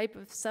different type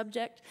of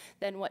subject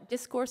than what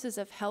discourses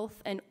of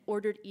health and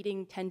ordered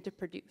eating tend to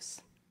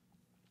produce.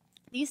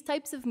 These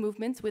types of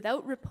movements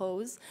without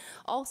repose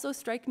also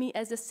strike me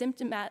as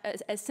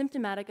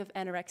symptomatic of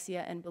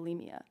anorexia and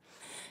bulimia,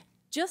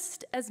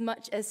 just as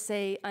much as,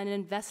 say, an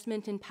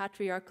investment in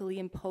patriarchally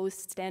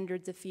imposed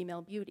standards of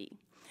female beauty.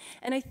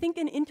 And I think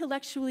an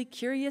intellectually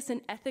curious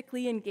and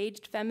ethically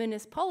engaged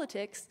feminist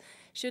politics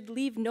should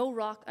leave no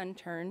rock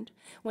unturned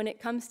when it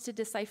comes to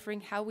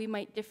deciphering how we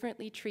might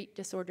differently treat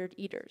disordered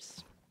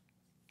eaters.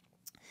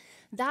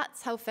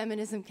 That's how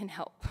feminism can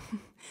help.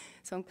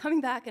 So I'm coming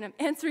back and I'm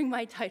answering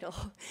my title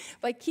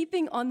by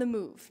keeping on the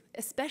move,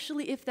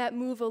 especially if that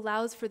move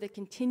allows for the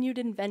continued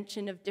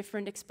invention of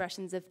different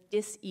expressions of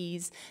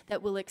dis-ease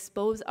that will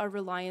expose our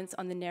reliance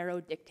on the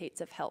narrow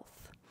dictates of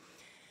health.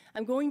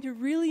 I'm going to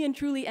really and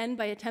truly end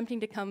by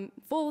attempting to come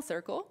full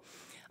circle.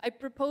 I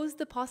propose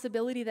the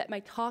possibility that my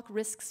talk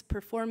risks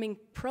performing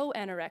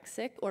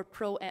pro-anorexic, or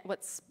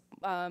what's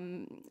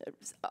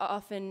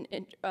often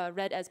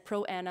read as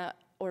pro-Anna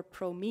or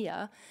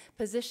pro-Mia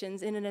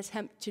positions in an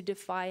attempt to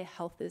defy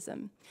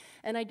healthism.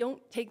 And I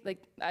don't take,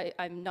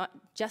 I'm not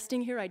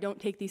jesting here, I don't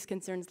take these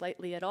concerns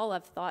lightly at all.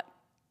 I've thought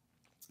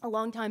a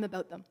long time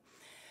about them.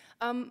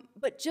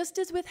 But just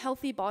as with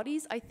healthy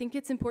bodies, I think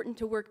it's important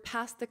to work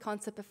past the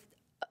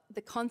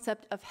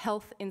concept of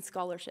health in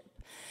scholarship.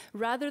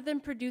 Rather than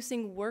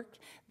producing work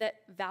that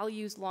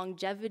values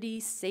longevity,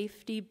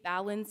 safety,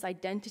 balance,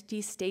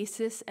 identity,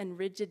 stasis, and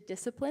rigid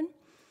discipline,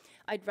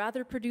 I'd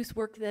rather produce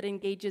work that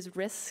engages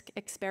risk,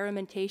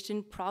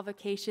 experimentation,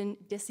 provocation,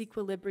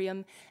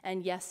 disequilibrium,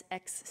 and yes,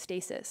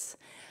 stasis.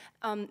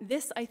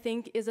 This, I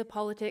think, is a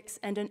politics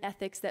and an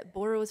ethics that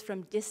borrows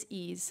from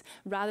dis-ease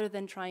rather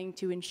than trying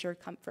to ensure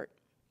comfort.